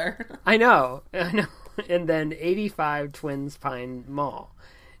spoiler. I know, and then 85 Twins Pine Mall.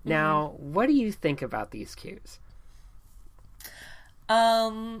 Now, what do you think about these cues?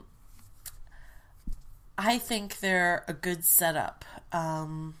 I think they're a good setup.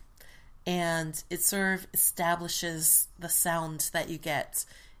 And it sort of establishes the sound that you get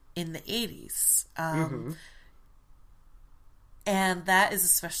in the 80s. And that is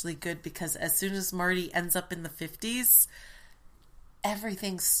especially good because as soon as Marty ends up in the 50s,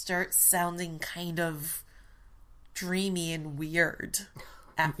 everything starts sounding kind of dreamy and weird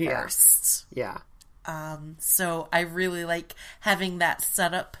at first. Yeah. So I really like having that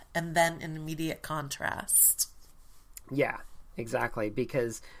setup and then an immediate contrast. Yeah, exactly.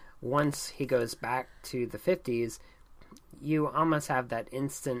 Because once he goes back to the 50s, you almost have that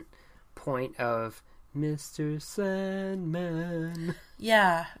instant point of Mr. Sandman.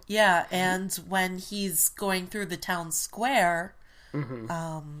 Yeah. And when he's going through the town square,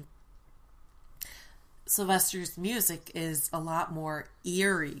 Sylvester's music is a lot more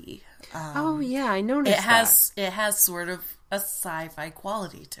eerie. Oh yeah, I noticed it has sort of a sci-fi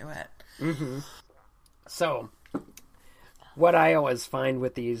quality to it. So, what I always find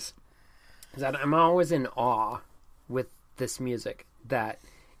with these is that I'm always in awe with this music. That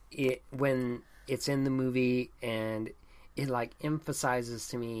when it's in the movie and it like emphasizes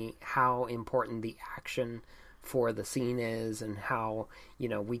to me how important the action for the scene is, and how, you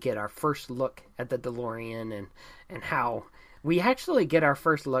know, we get our first look at the DeLorean, and how we actually get our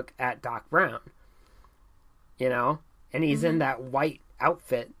first look at Doc Brown, you know, and he's in that white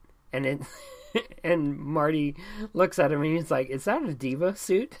outfit, and it and Marty looks at him and he's like, is that a diva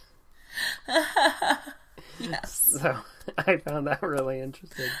suit? Yes. So I found that really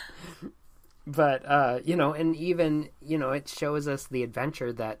interesting. But you know, and even, you know, it shows us the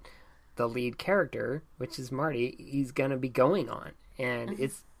adventure that the lead character, which is Marty, he's going to be going on. And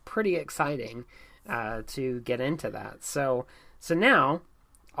it's pretty exciting to get into that. So now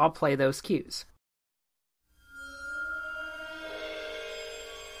I'll play those cues.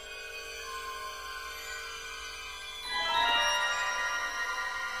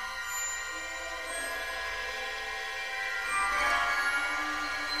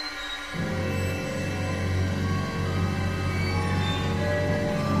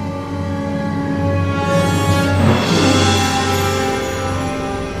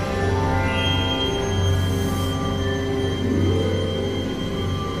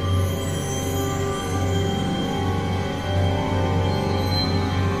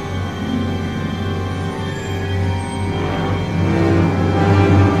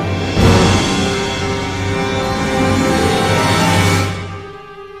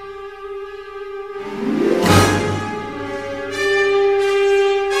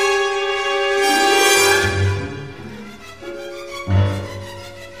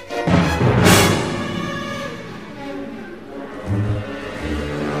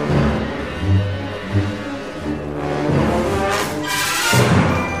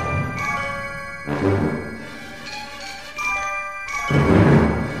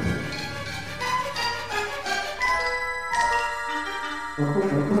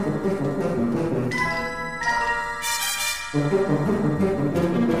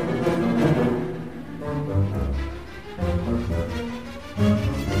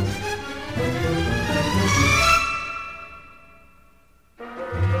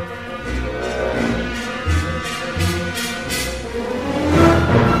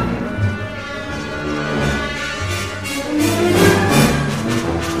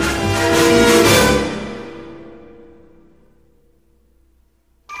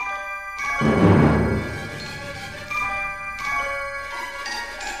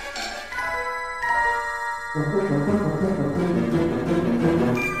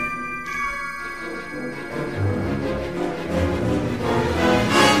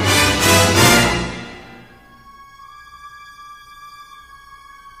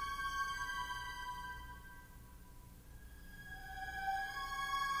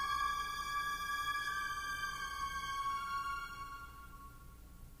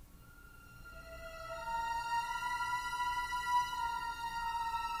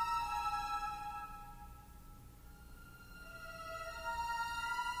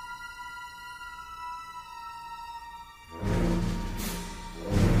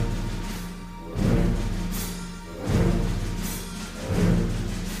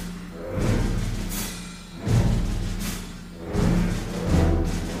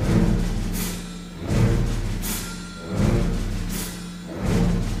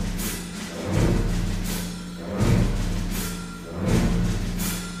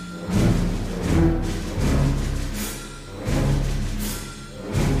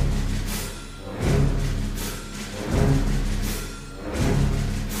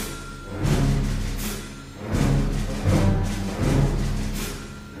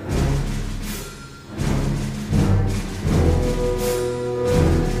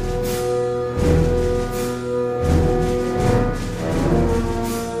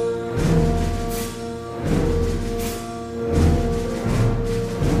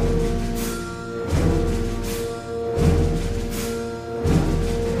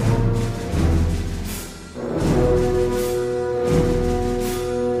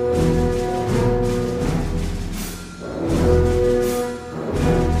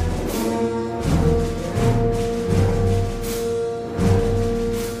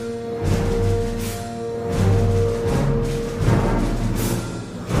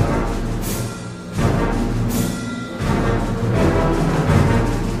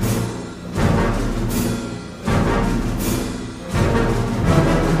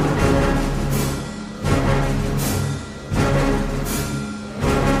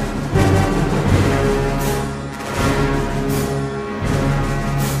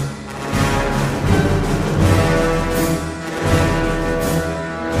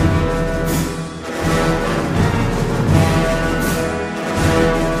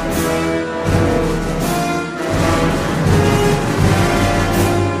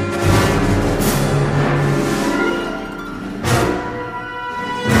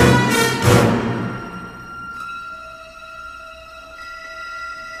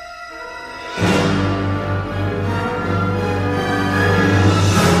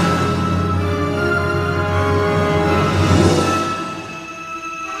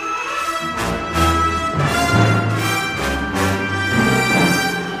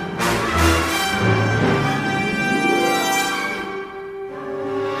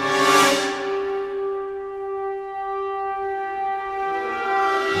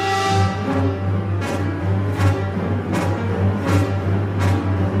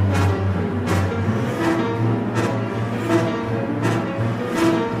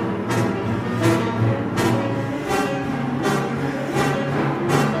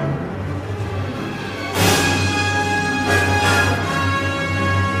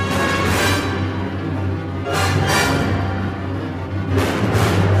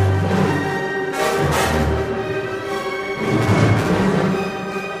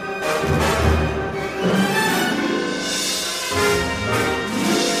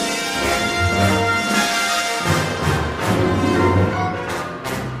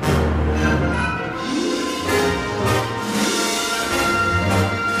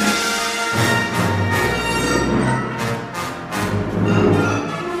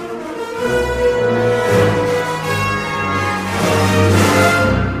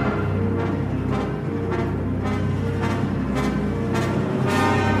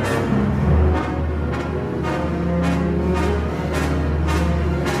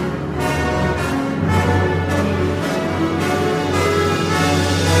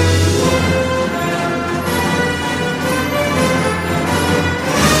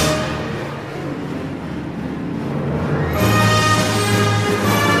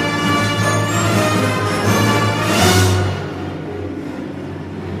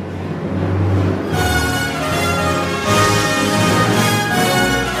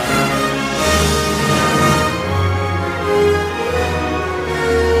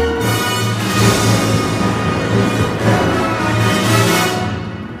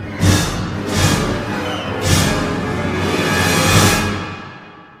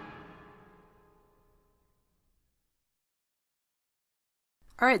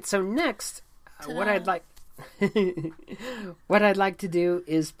 All right, so next, Ta-da. what I'd like to do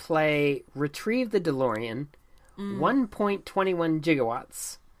is play Retrieve the DeLorean, 1.21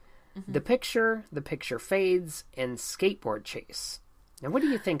 gigawatts, The Picture Fades, and Skateboard Chase. Now, what do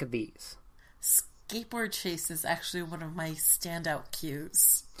you think of these? Skateboard Chase is actually one of my standout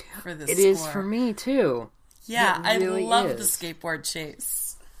cues for this It score. is for me, too. Yeah, really I love the is. Skateboard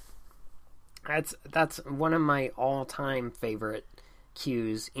Chase. That's one of my all-time favorite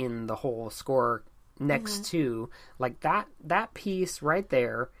cues in the whole score, next to like that piece right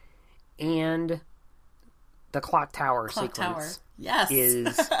there, and the clock tower sequence. Yes.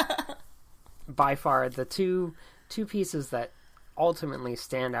 Is by far the two pieces that ultimately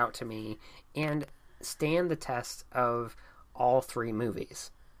stand out to me and stand the test of all three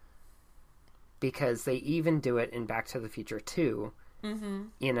movies, because they even do it in Back to the Future 2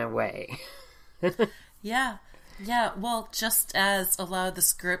 in a way. Yeah. Yeah, well, just as a lot of the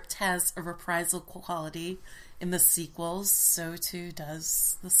script has a reprisal quality in the sequels, so too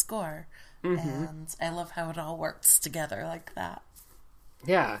does the score. And I love how it all works together like that.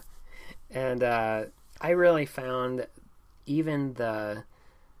 Yeah. And I really found even the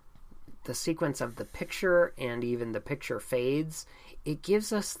sequence of the picture and even the picture fades, it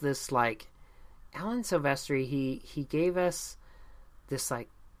gives us this, like, Alan Silvestri, he gave us this, like,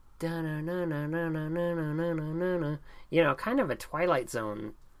 you know, kind of a Twilight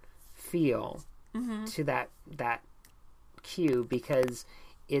Zone feel to that cue, because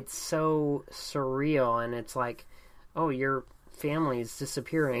it's so surreal, and it's like, oh, your family's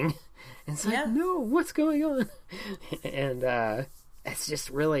disappearing. And it's like, no, what's going on? And it's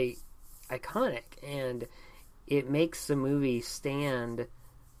just really iconic, and it makes the movie stand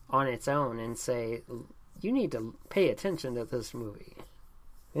on its own and say, you need to pay attention to this movie.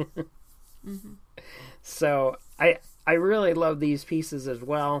 So I really love these pieces as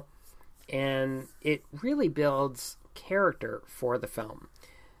well, and it really builds character for the film.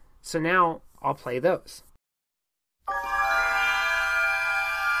 So now I'll play those.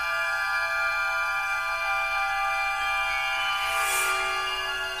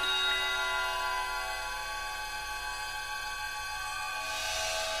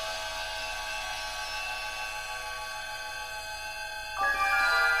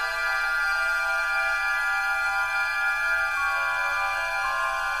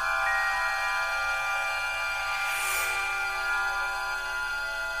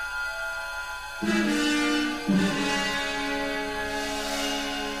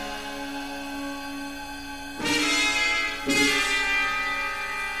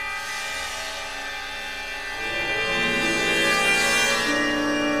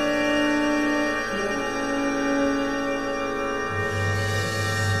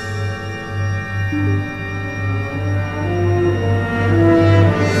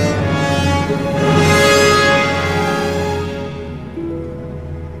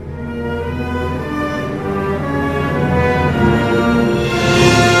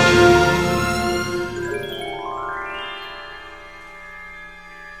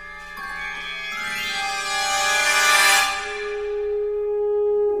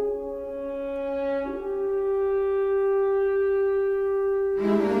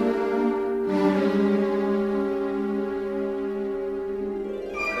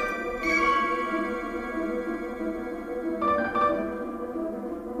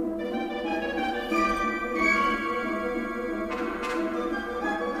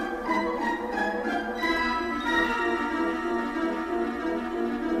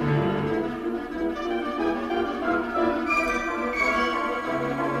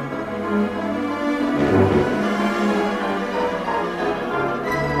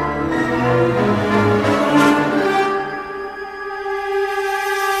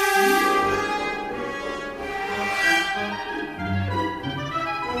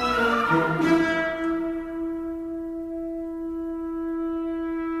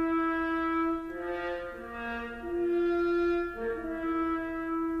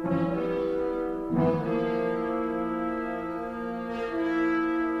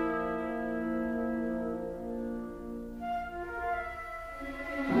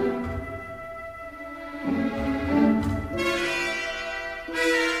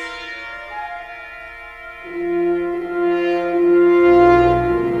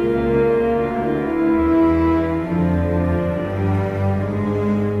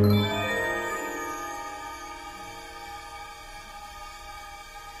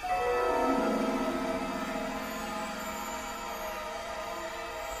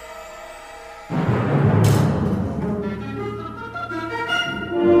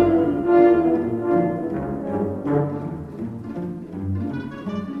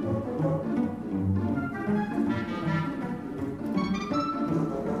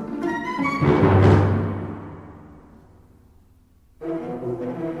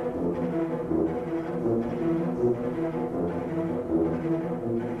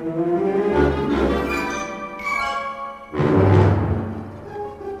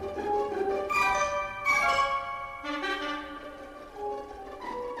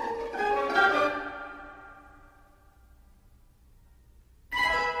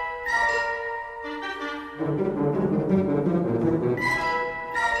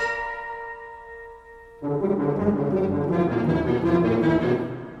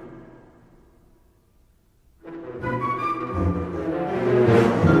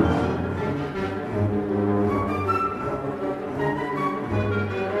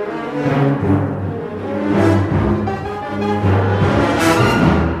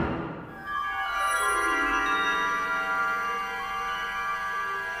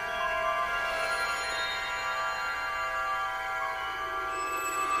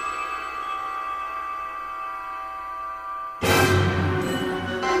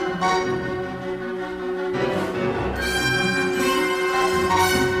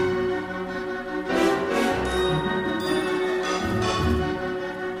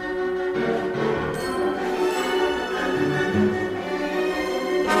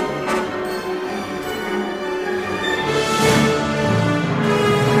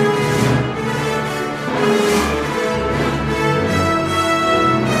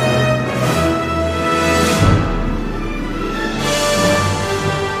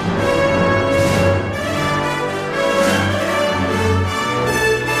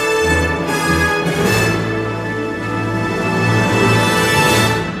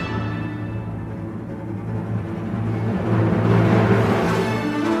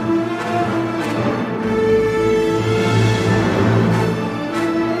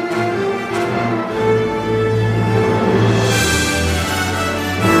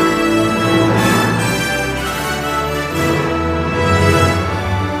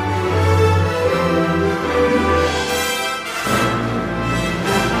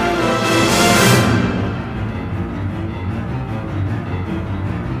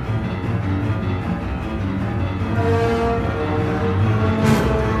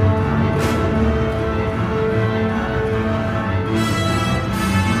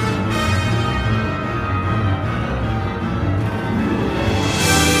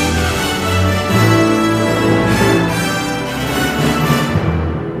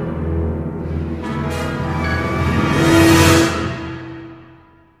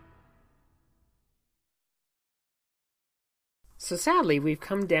 So sadly, we've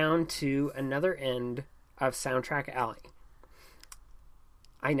come down to another end of Soundtrack Alley.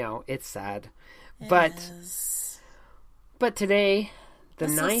 I know, it's sad. But today,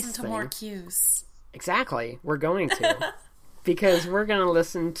 Let's nice listen to thing... more cues. Exactly, we're going to. Because we're going to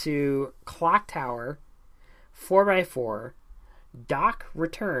listen to Clock Tower, 4x4, Doc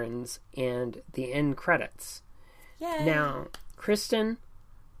Returns, and the end credits. Yay. Now, Kristen,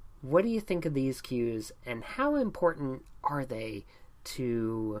 what do you think of these cues, and how important are they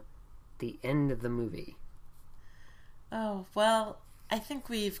to the end of the movie? Oh, well, I think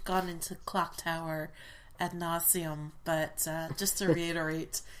we've gone into Clock Tower ad nauseum, but just to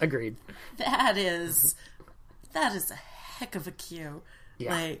reiterate... Agreed. That is a heck of a cue.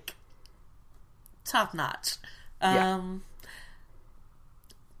 Yeah. Like, top notch. Now,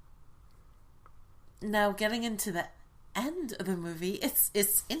 getting into the end of the movie,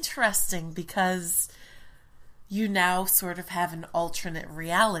 it's interesting because you now sort of have an alternate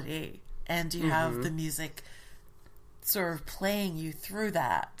reality, and you have the music sort of playing you through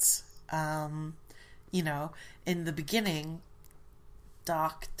that. You know, in the beginning,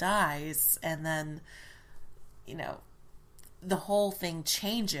 Doc dies, and then, you know, the whole thing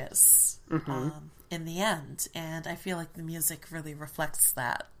changes in the end, and I feel like the music really reflects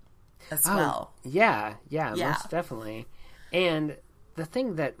that as well. Yeah, most definitely. And the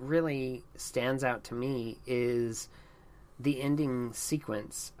thing that really stands out to me is the ending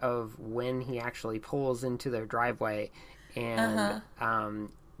sequence of when he actually pulls into their driveway, and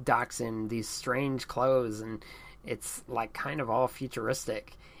Doc's in these strange clothes, and it's like kind of all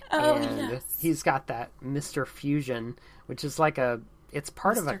futuristic. And he's got that Mr. Fusion, which is like it's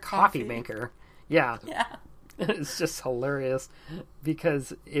part of a coffee maker. Yeah. It's just hilarious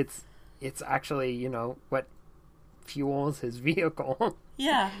because it's actually, you know, what fuels his vehicle.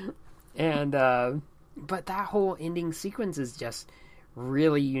 Yeah. And but that whole ending sequence is just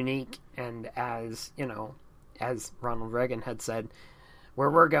really unique, and as, you know, as Ronald Reagan had said, where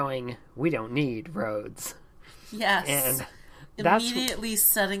we're going, we don't need roads. Yes. And immediately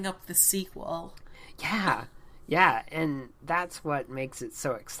setting up the sequel. Yeah, and that's what makes it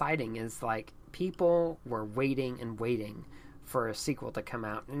so exciting, is like people were waiting and waiting for a sequel to come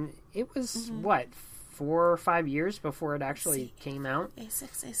out, and it was what, 4 or 5 years before it actually came out?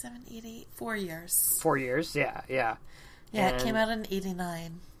 A6, A7, A8, 4 years. 4 years, yeah. Yeah, and it came out in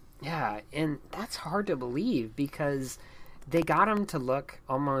 89. Yeah, and that's hard to believe because they got them to look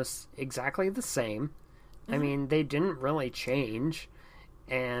almost exactly the same. I mean, they didn't really change,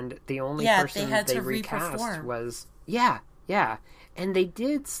 and the only person they recast was... Yeah, and they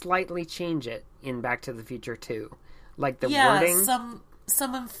did slightly change it in Back to the Future 2. Like the wording...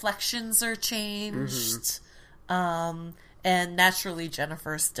 some inflections are changed, and naturally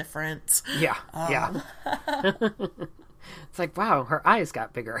Jennifer's different. Yeah. It's like, wow, her eyes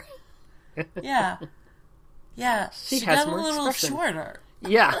got bigger. Yeah, she got a little shorter.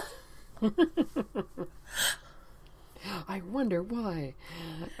 Yeah. I wonder why.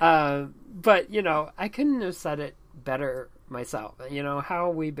 But, you know, I couldn't have said it better myself. You know, how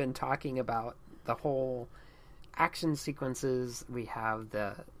we've been talking about the whole action sequences. We have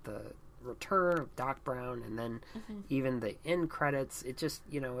the return of Doc Brown, and then even the end credits. It just,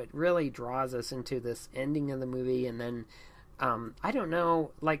 you know, it really draws us into this ending of the movie. And then, I don't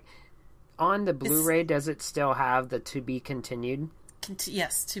know, like, on the Blu-ray, does it still have the to be continued?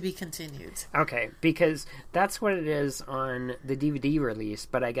 Yes, to be continued. Okay, because that's what it is on the DVD release,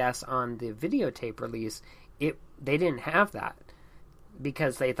 but I guess on the videotape release, they didn't have that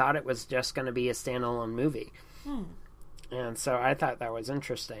because they thought it was just going to be a standalone movie. And so I thought that was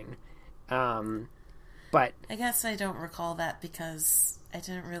interesting. But I guess I don't recall that because I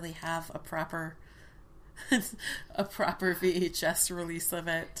didn't really have a proper VHS release of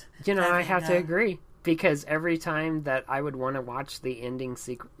it. You know, I have to agree. Because every time that I would want to watch the ending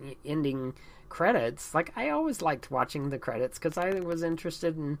credits, like, I always liked watching the credits because I was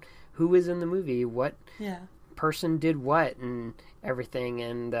interested in who was in the movie, what person did what, and everything.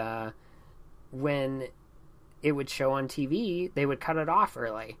 And when it would show on TV, they would cut it off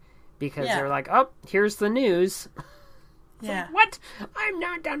early because they're like, "Oh, here's the news." Yeah. Like, what? I'm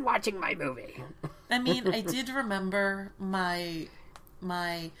not done watching my movie. I mean, I did remember my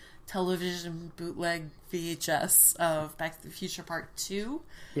television bootleg VHS of Back to the Future Part 2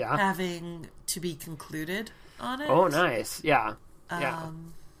 having to be concluded on it. Oh, nice. Yeah.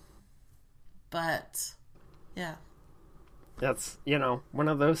 But, yeah. That's, you know, one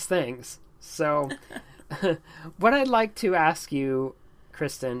of those things. So, what I'd like to ask you,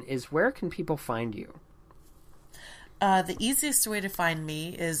 Kristen, is where can people find you? The easiest way to find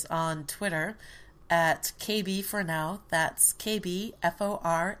me is on Twitter at KB for now. That's KB,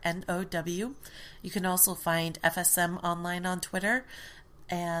 FORNOW. You can also find FSM Online on Twitter,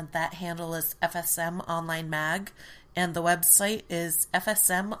 and that handle is FSM Online Mag, and the website is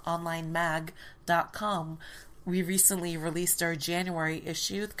fsmonlinemag.com. We recently released our January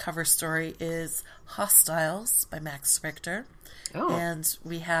issue. The cover story is Hostiles by Max Richter. Oh. And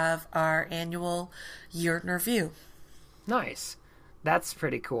we have our annual year in review. Nice. That's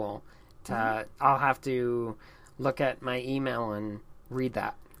pretty cool. I'll have to look at my email and read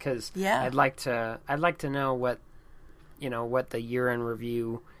that, because I'd like to know what the year in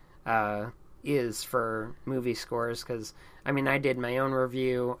review is for movie scores, because I did my own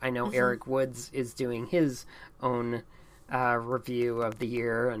review. I know Eric Woods is doing his own review of the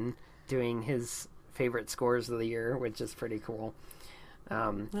year and doing his favorite scores of the year, which is pretty cool.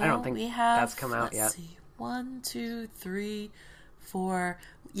 I don't think that's come out yet. See, 1, 2, 3, 4.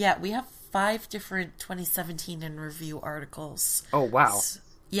 Yeah, we have 5 different 2017 in review articles. Oh, wow.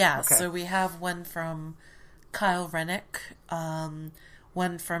 Okay. Okay. So we have one from Kyle Rennick, one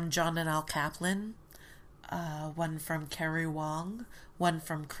from John and Al Kaplan, one from Kerry Wong, one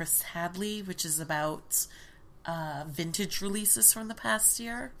from Chris Hadley, which is about vintage releases from the past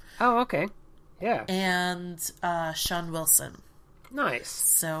year. Oh, okay. Yeah. And Sean Wilson. Nice.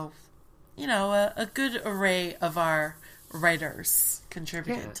 So, a good array of our writers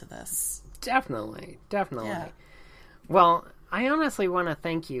contributed to this. Definitely. Yeah. Well, I honestly want to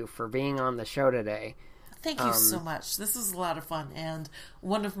thank you for being on the show today. Thank you so much. This is a lot of fun and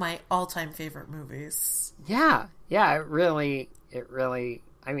one of my all-time favorite movies. Yeah, it really, I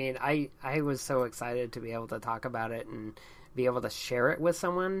was so excited to be able to talk about it and be able to share it with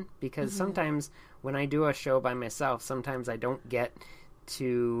someone, because sometimes when I do a show by myself, sometimes I don't get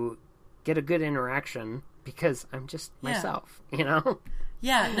to get a good interaction because I'm just myself,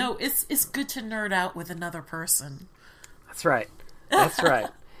 Yeah, no, it's good to nerd out with another person. That's right.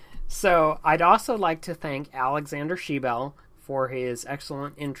 So I'd also like to thank Alexander Shebel for his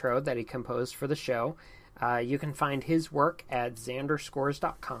excellent intro that he composed for the show. You can find his work at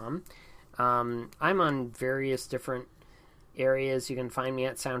xanderscores.com. I'm on various different areas. You can find me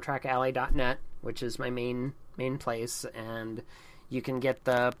at soundtrackalley.net, which is my main place, and you can get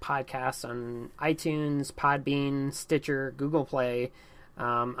the podcast on iTunes, Podbean, Stitcher, Google Play.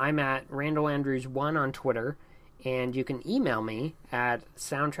 I'm at Randall Andrews 1 on Twitter, and you can email me at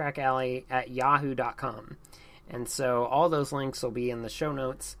soundtrackalley@yahoo.com. And so all those links will be in the show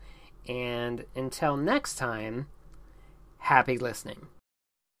notes. And until next time, happy listening.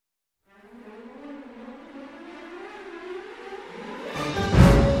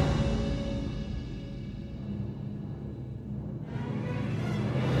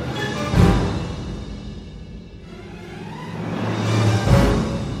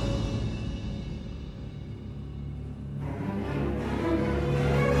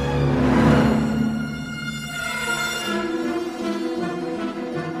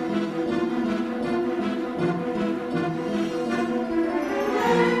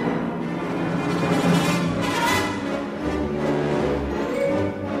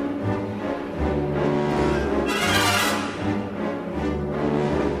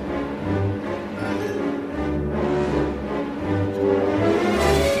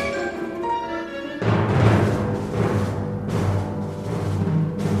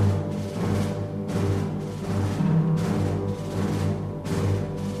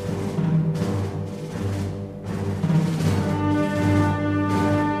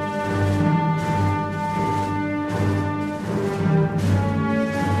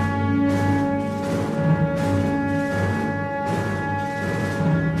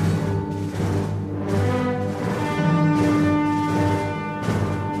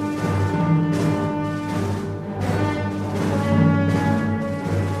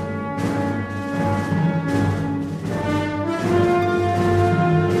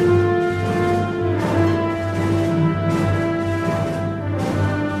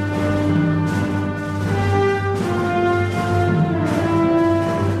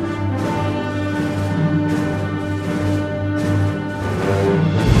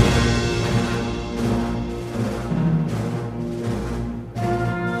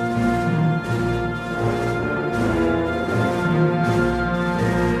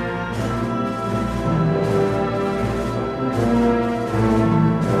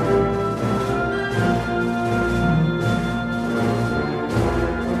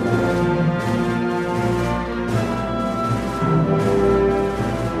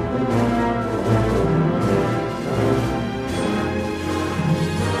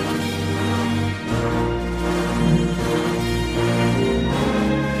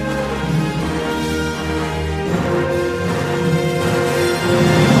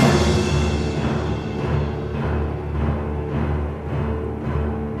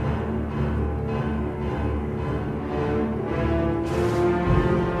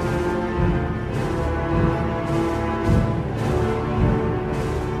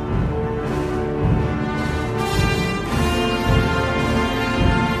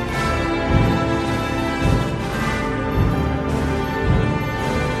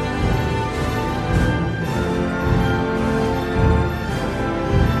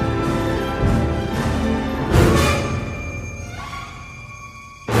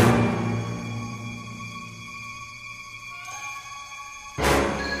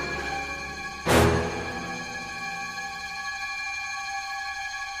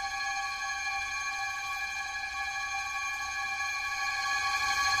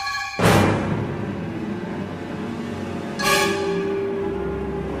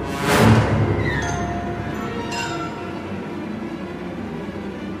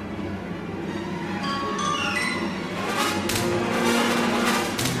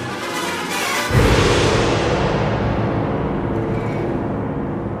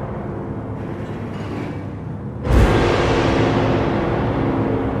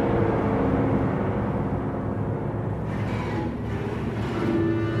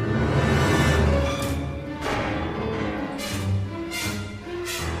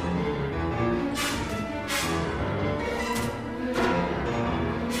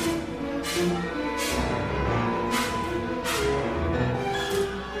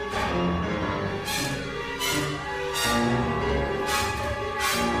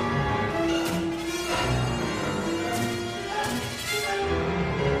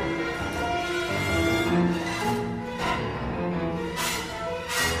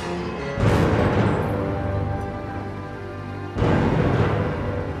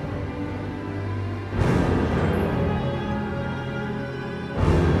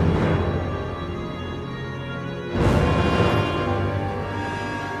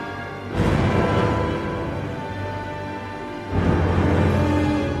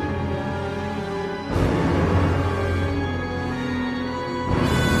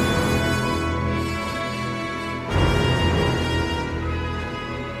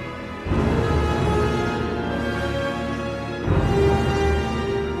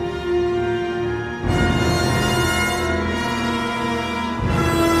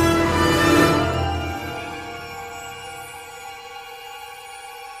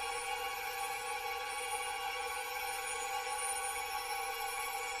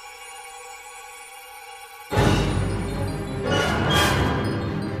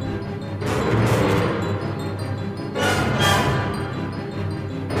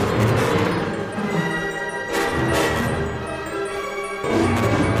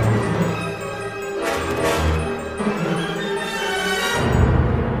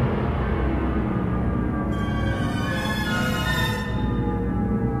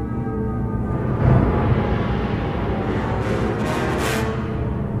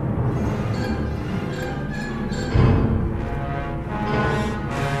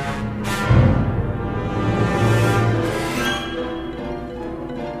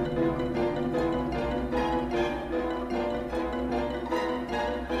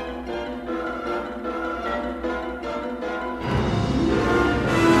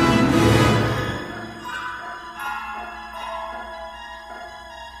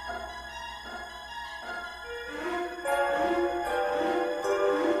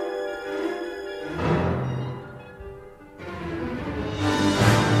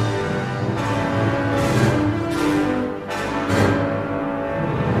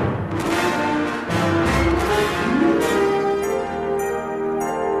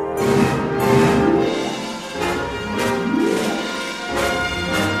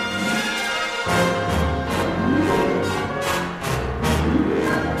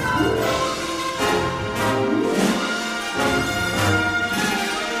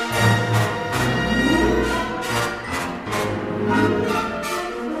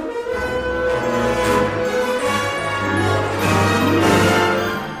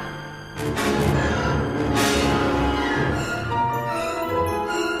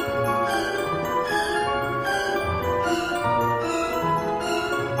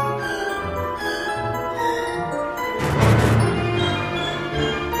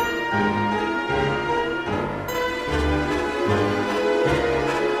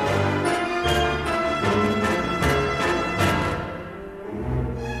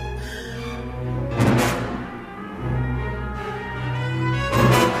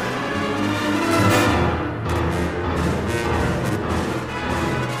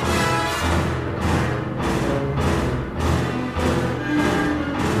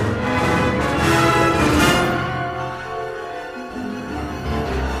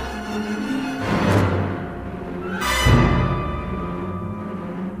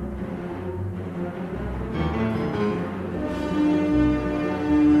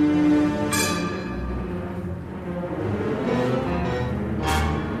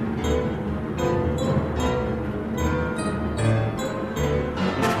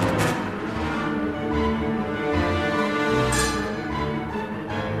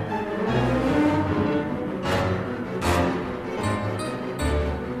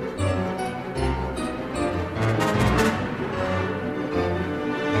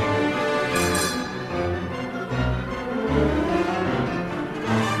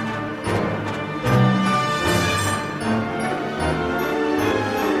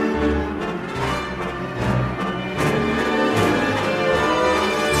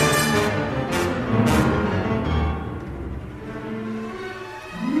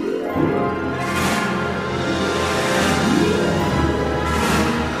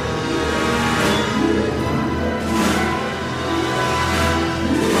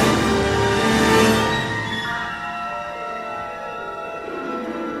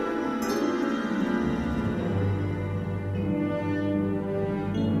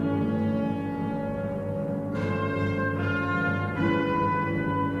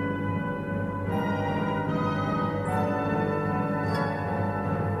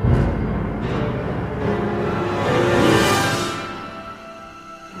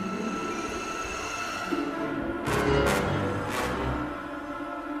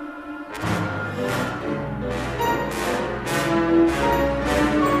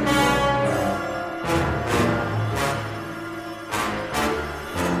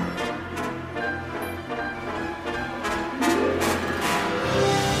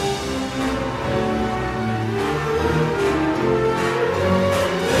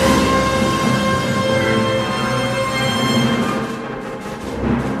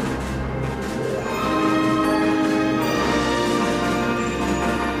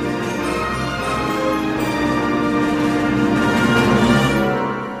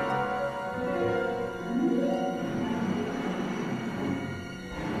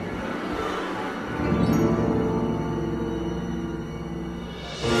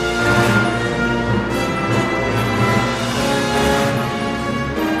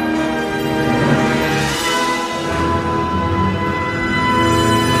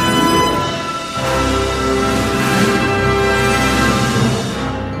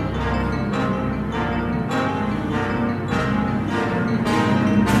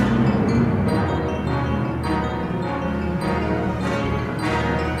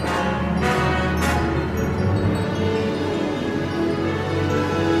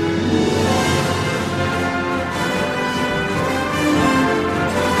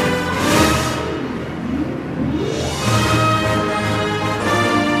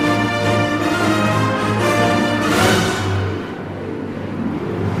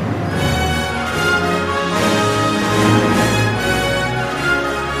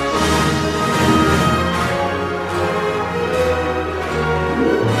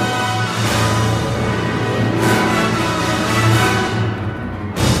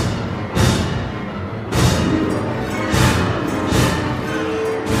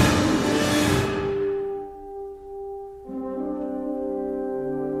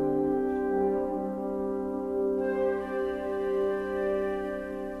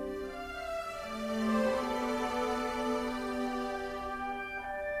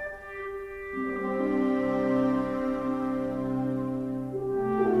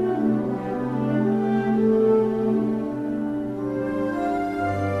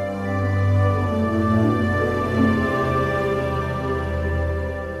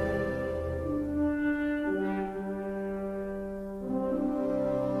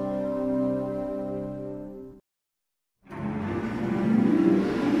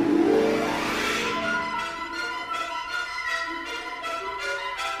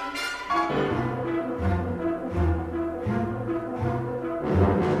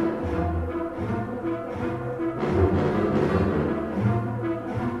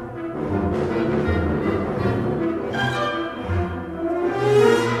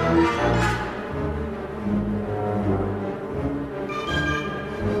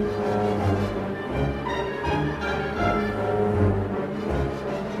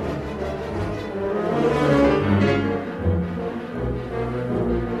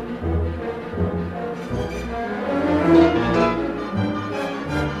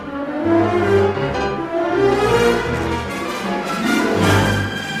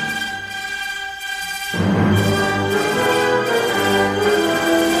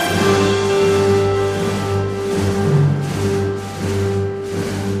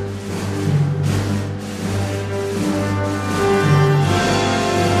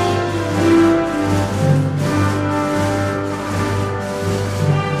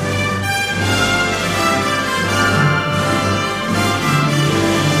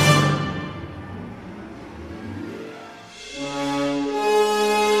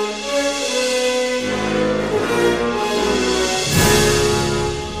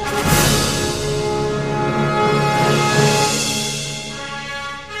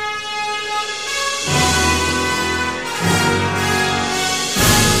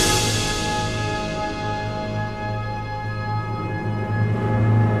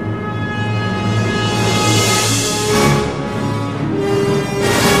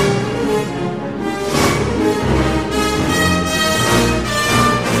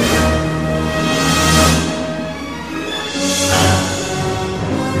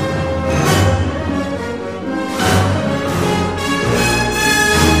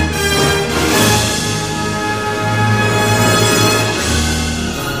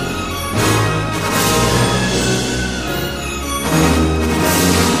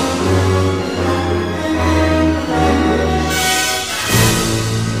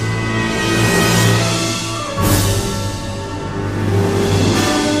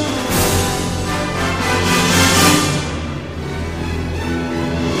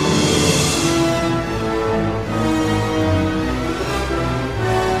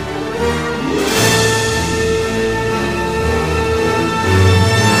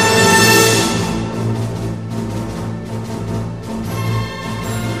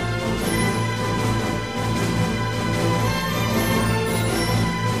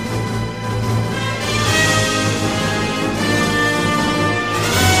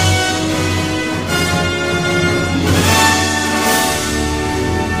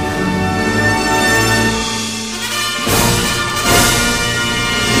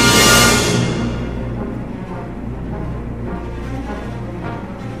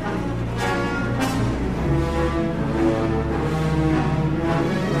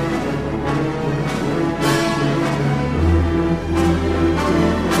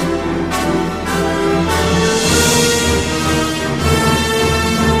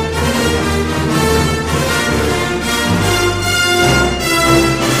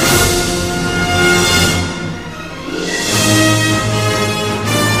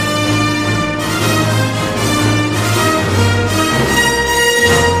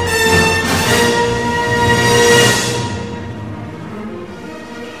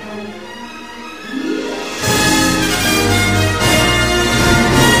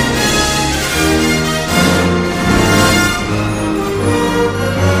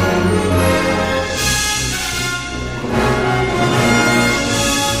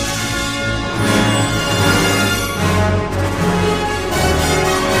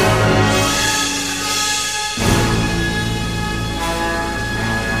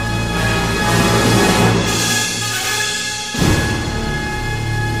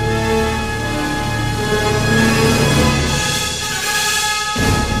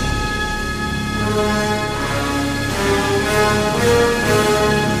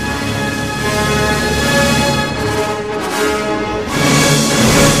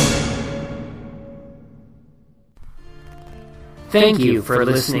 Thank you for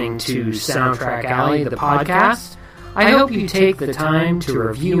listening to Soundtrack Alley, the podcast. I hope you take the time to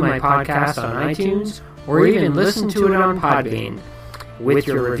review my podcast on iTunes or even listen to it on Podbean. With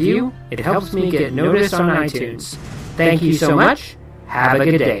your review, it helps me get noticed on iTunes. Thank you so much. Have a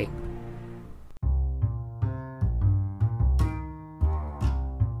good day.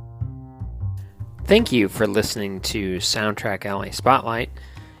 Thank you for listening to Soundtrack Alley Spotlight.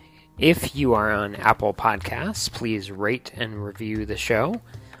 If you are on Apple Podcasts, please rate and review the show.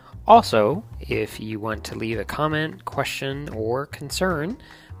 Also, if you want to leave a comment, question, or concern,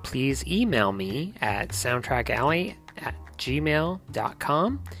 please email me at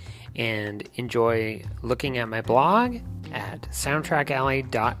soundtrackalley@gmail.com and enjoy looking at my blog at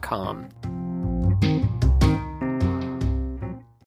soundtrackalley.com.